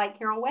people like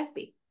Carol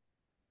Westby.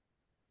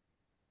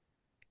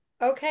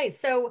 Okay,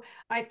 so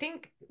I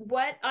think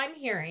what I'm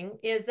hearing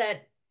is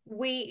that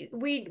we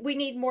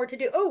need more to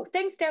do. Oh,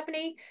 thanks,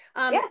 Stephanie.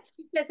 Yes.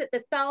 She says that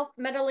the Self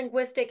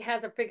Metalinguistic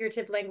has a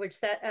figurative language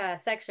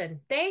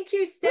section. Thank you,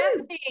 Woo.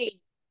 Stephanie.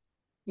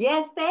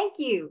 Yes, thank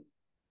you.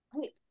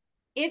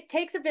 It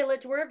takes a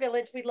village. We're a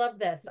village. We love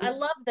this. I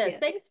love this. Yes.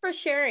 Thanks for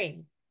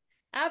sharing.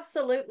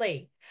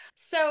 Absolutely.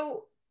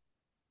 So,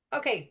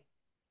 okay,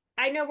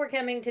 I know we're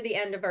coming to the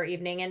end of our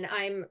evening, and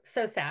I'm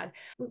so sad.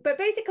 But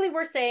basically,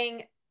 we're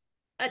saying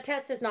a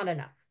test is not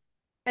enough.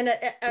 And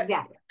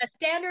Exactly.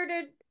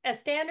 a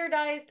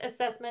standardized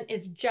assessment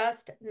is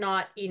just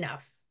not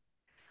enough.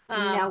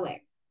 Um, No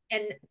way.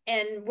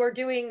 And we're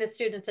doing the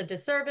students a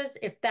disservice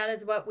if that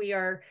is what we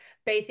are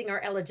basing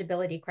our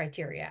eligibility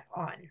criteria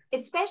on.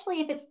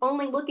 Especially if it's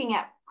only looking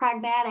at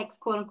pragmatics,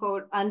 quote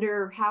unquote,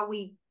 under how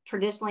we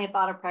traditionally have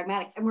thought of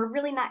pragmatics. And we're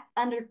really not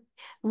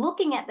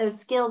looking at those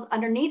skills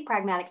underneath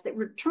pragmatics that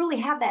truly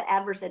have that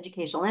adverse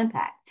educational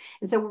impact.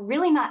 And so we're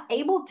really not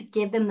able to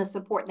give them the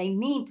support they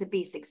need to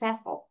be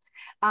successful.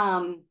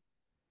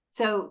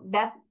 So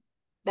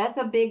that's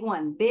a big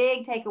one.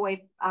 Big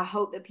takeaway I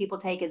hope that people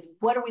take is,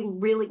 what are we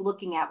really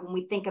looking at when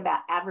we think about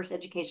adverse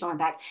educational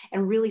impact,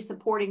 and really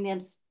supporting them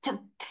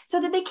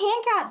so that they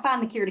can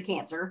find the cure to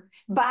cancer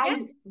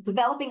by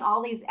developing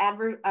all these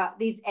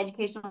these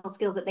educational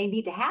skills that they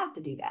need to have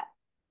to do that.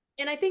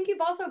 And I think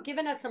you've also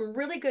given us some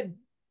really good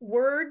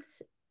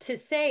words to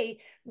say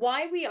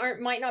why we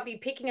might not be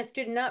picking a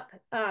student up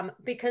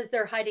because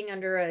they're hiding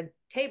under a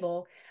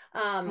table.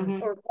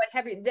 Or what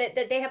have you,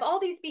 that they have all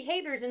these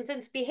behaviors. And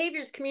since behavior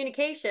is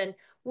communication,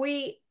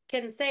 we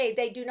can say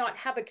they do not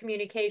have a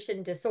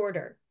communication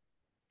disorder.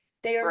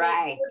 They are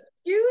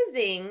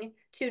choosing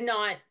to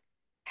not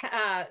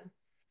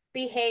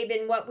behave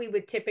in what we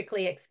would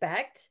typically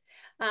expect.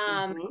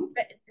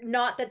 But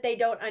not that they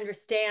don't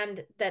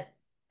understand that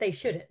they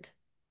shouldn't.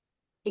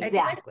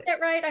 Exactly. Did I say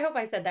that right? I hope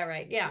I said that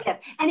right. Yeah. Yes.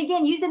 And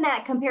again, using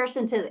that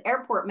comparison to the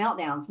airport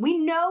meltdowns, we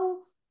know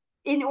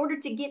in order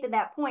to get to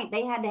that point,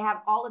 they had to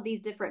have all of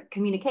these different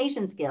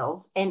communication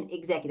skills and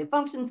executive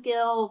function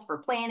skills for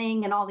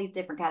planning and all these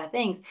different kind of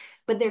things,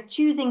 but they're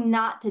choosing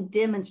not to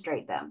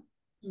demonstrate them.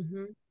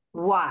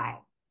 Why?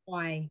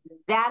 Why?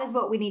 That is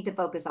what we need to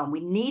focus on. We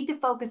need to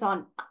focus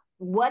on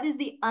what is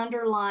the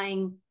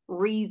underlying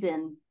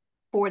reason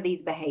for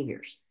these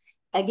behaviors.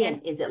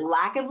 Again, is it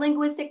lack of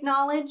linguistic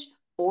knowledge,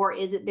 or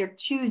is it they're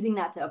choosing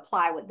not to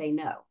apply what they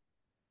know?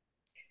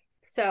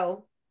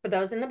 So for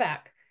those in the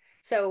back,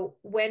 so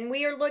when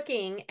we are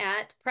looking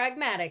at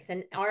pragmatics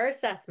and our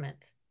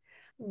assessment,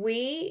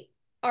 we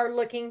are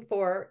looking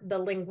for the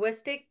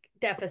linguistic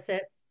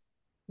deficits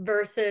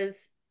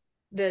versus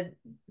the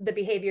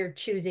behavior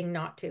choosing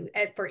not to,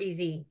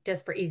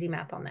 just for easy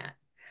math on that.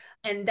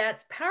 And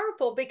that's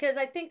powerful because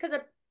I think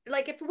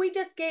like if we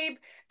just gave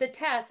the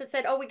test, it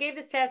said, oh, we gave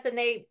this test and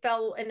they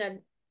fell in a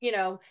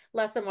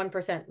less than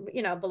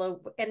 1%, below.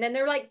 And then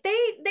they're like, they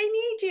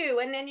need you.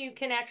 And then you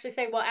can actually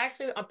say, well,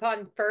 actually,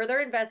 upon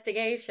further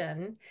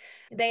investigation,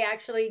 they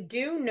actually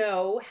do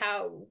know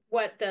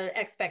what the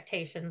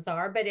expectations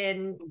are. But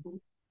in,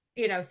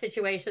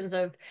 situations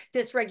of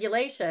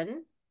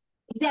dysregulation.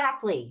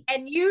 Exactly.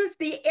 And use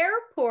the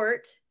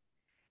airport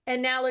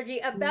analogy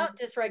about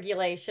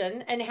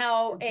dysregulation and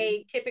how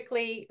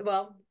typically,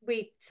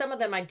 some of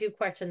them, I do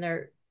question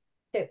their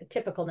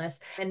typicalness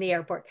in the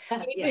airport.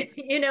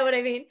 You know what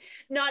I mean?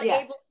 Not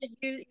able to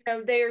use,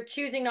 they're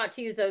choosing not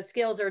to use those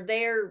skills, or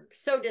they're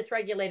so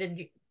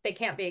dysregulated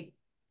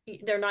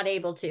they're not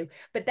able to.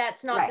 But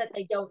that's not that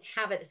they don't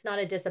have it. It's not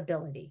a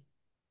disability.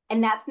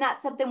 And that's not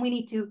something we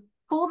need to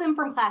pull them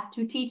from class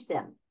to teach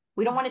them.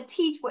 We don't want to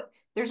teach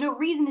there's no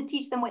reason to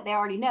teach them what they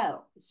already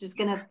know. It's just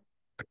going to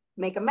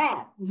make them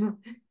mad.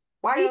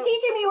 Why are you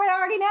teaching me what I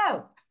already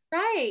know?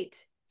 Right.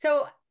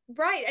 So,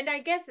 right. And I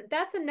guess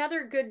that's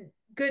another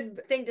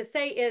good thing to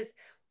say is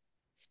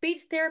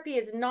speech therapy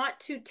is not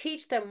to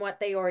teach them what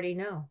they already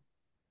know.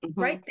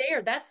 Right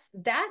there.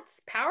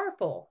 That's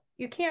powerful.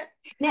 You can't.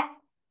 Now,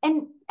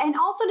 and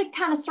also to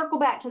kind of circle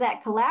back to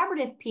that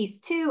collaborative piece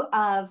too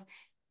of,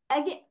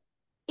 again,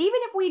 even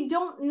if we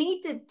don't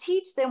need to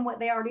teach them what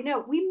they already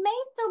know, we may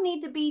still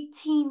need to be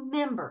team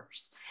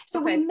members. So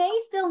we may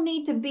still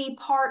need to be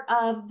part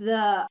of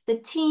the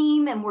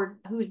team, and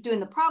who's doing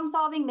the problem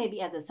solving,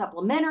 maybe as a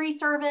supplementary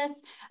service,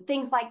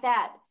 things like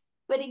that.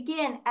 But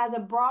again, as a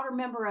broader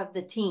member of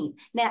the team.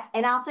 Now,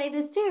 and I'll say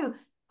this too,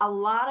 a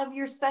lot of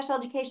your special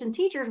education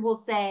teachers will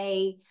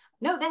say,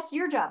 no, that's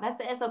your job. That's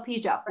the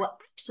SLP's job. Well,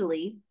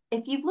 actually,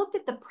 if you've looked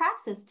at the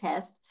praxis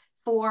test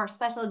for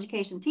special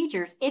education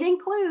teachers, it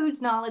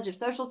includes knowledge of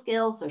social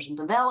skills, social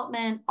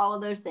development, all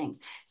of those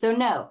things. So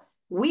no,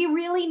 we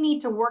really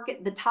need to work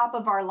at the top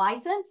of our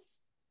license.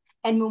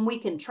 And when we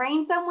can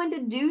train someone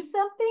to do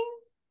something,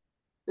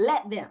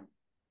 let them.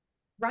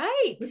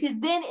 Right. Because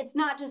then it's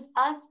not just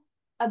us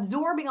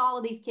absorbing all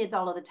of these kids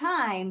all of the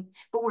time,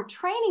 but we're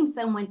training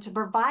someone to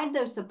provide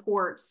those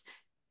supports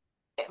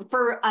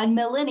for a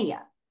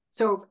millennia.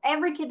 So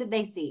every kid that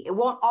they see, it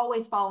won't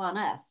always fall on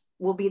us.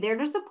 We'll be there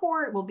to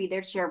support, we'll be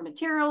there to share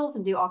materials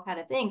and do all kinds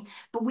of things,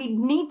 but we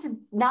need to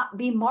not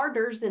be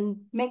martyrs and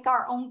make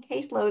our own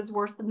caseloads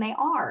worse than they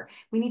are.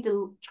 We need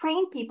to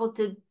train people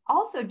to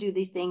also do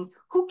these things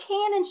who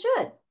can and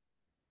should.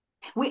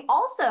 We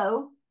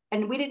also,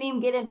 and we didn't even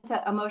get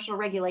into emotional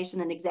regulation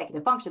and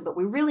executive function, but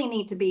we really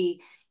need to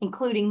be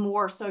including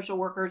more social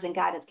workers and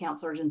guidance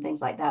counselors and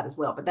things like that as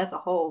well. But that's a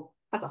whole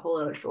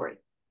other story.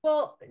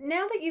 Well,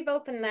 now that you've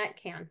opened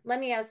that can, let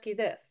me ask you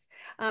this,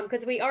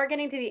 because we are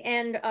getting to the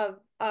end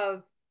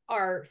of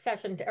our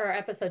session, our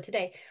episode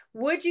today.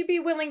 Would you be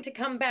willing to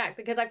come back?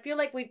 Because I feel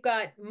like we've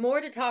got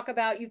more to talk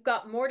about. You've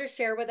got more to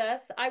share with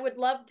us. I would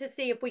love to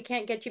see if we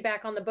can't get you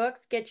back on the books,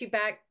 get you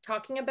back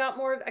talking about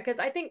more, because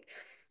I think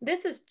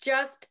This is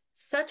just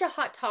such a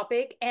hot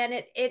topic, and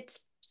it's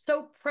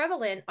so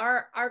prevalent.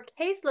 Our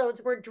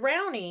caseloads were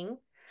drowning.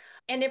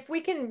 And if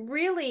we can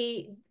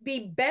really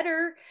be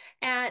better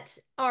at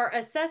our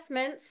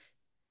assessments,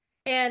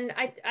 and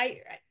I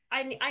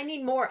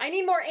need more. I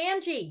need more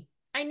Angie.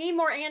 I need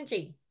more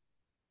Angie.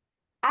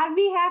 I'd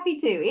be happy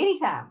to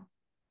anytime.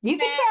 You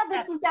can tell this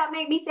Fantastic. does not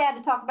make me sad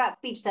to talk about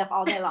speech stuff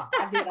all day long.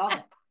 I do it all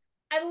day.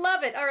 I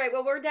love it. All right.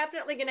 Well, we're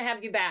definitely going to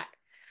have you back.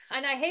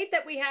 And I hate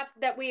that we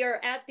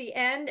are at the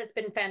end. It's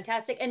been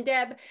fantastic. And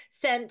Deb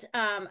sent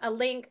a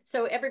link,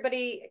 so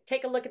everybody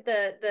take a look at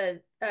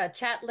the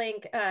chat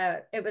link.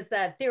 It was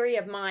the Theory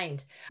of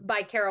Mind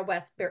by Carol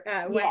Westby.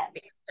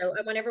 So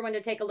I want everyone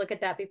to take a look at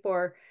that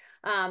before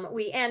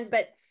we end.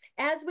 But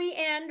as we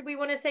end, we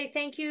want to say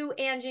thank you,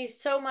 Angie,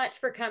 so much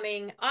for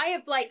coming. I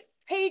have like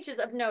pages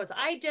of notes.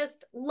 I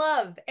just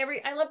love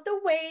I love the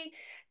way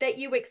that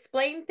you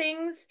explain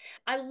things.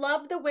 I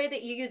love the way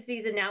that you use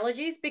these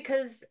analogies,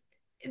 because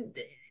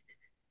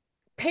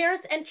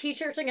parents and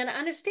teachers are going to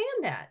understand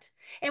that.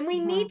 And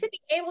we need to be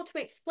able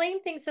to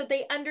explain things so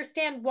they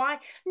understand why.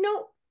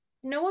 No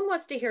one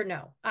wants to hear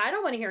no. I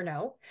don't want to hear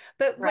no.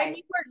 But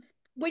Right.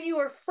 when you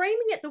are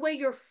framing it the way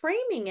you're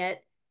framing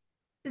it,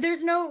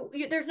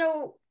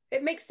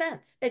 it makes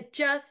sense. It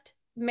just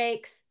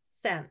makes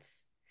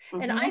sense.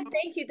 And I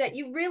thank you that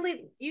you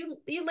really you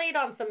laid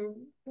on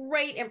some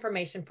great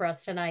information for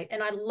us tonight,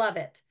 and I love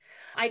it.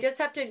 I just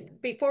have to,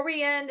 before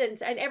we end,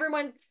 and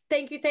everyone,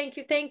 thank you, thank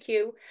you, thank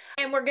you.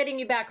 And we're getting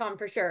you back on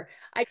for sure.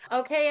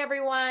 Okay,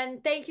 everyone,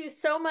 thank you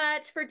so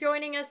much for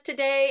joining us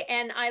today,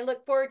 and I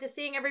look forward to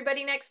seeing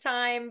everybody next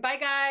time. Bye,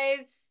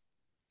 guys.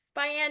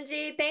 Bye,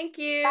 Angie. Thank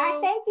you. Bye.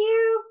 Thank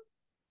you.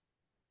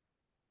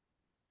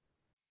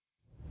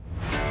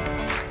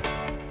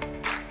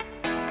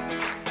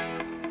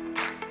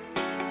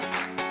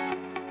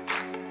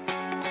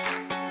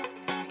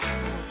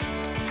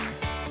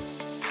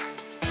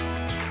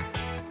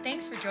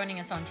 Thanks for joining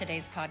us on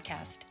today's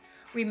podcast.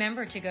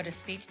 Remember to go to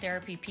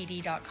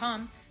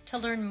speechtherapypd.com to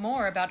learn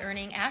more about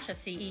earning ASHA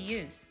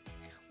CEUs.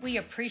 We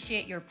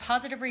appreciate your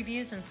positive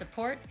reviews and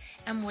support,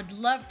 and would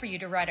love for you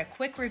to write a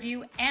quick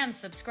review and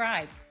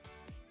subscribe.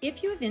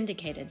 If you have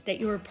indicated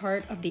that you are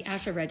part of the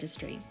ASHA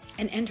registry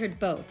and entered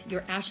both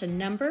your ASHA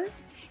number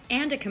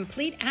and a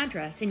complete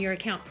address in your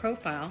account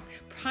profile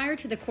prior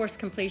to the course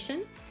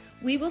completion,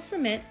 we will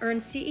submit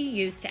earned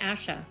CEUs to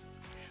ASHA.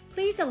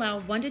 Please allow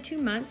 1 to 2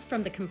 months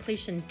from the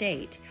completion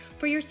date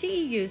for your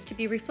CEUs to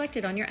be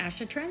reflected on your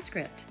ASHA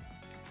transcript.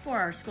 For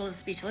our School of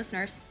Speech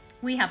listeners,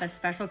 we have a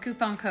special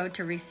coupon code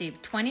to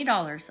receive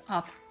 $20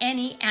 off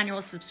any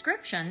annual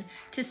subscription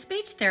to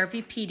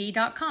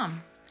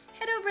speechtherapypd.com.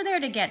 Head over there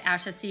to get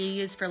ASHA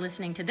CEUs for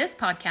listening to this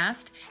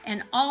podcast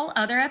and all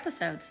other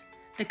episodes.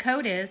 The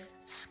code is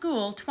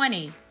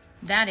SCHOOL20.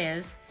 That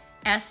is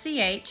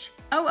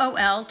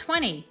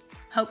SCHOOL20.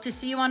 Hope to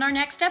see you on our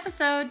next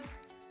episode.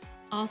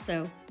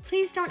 Also,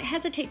 please don't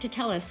hesitate to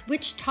tell us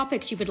which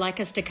topics you would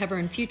like us to cover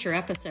in future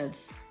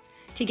episodes.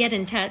 To get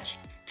in touch,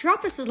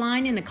 drop us a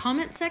line in the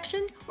comment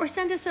section or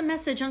send us a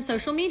message on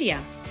social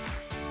media.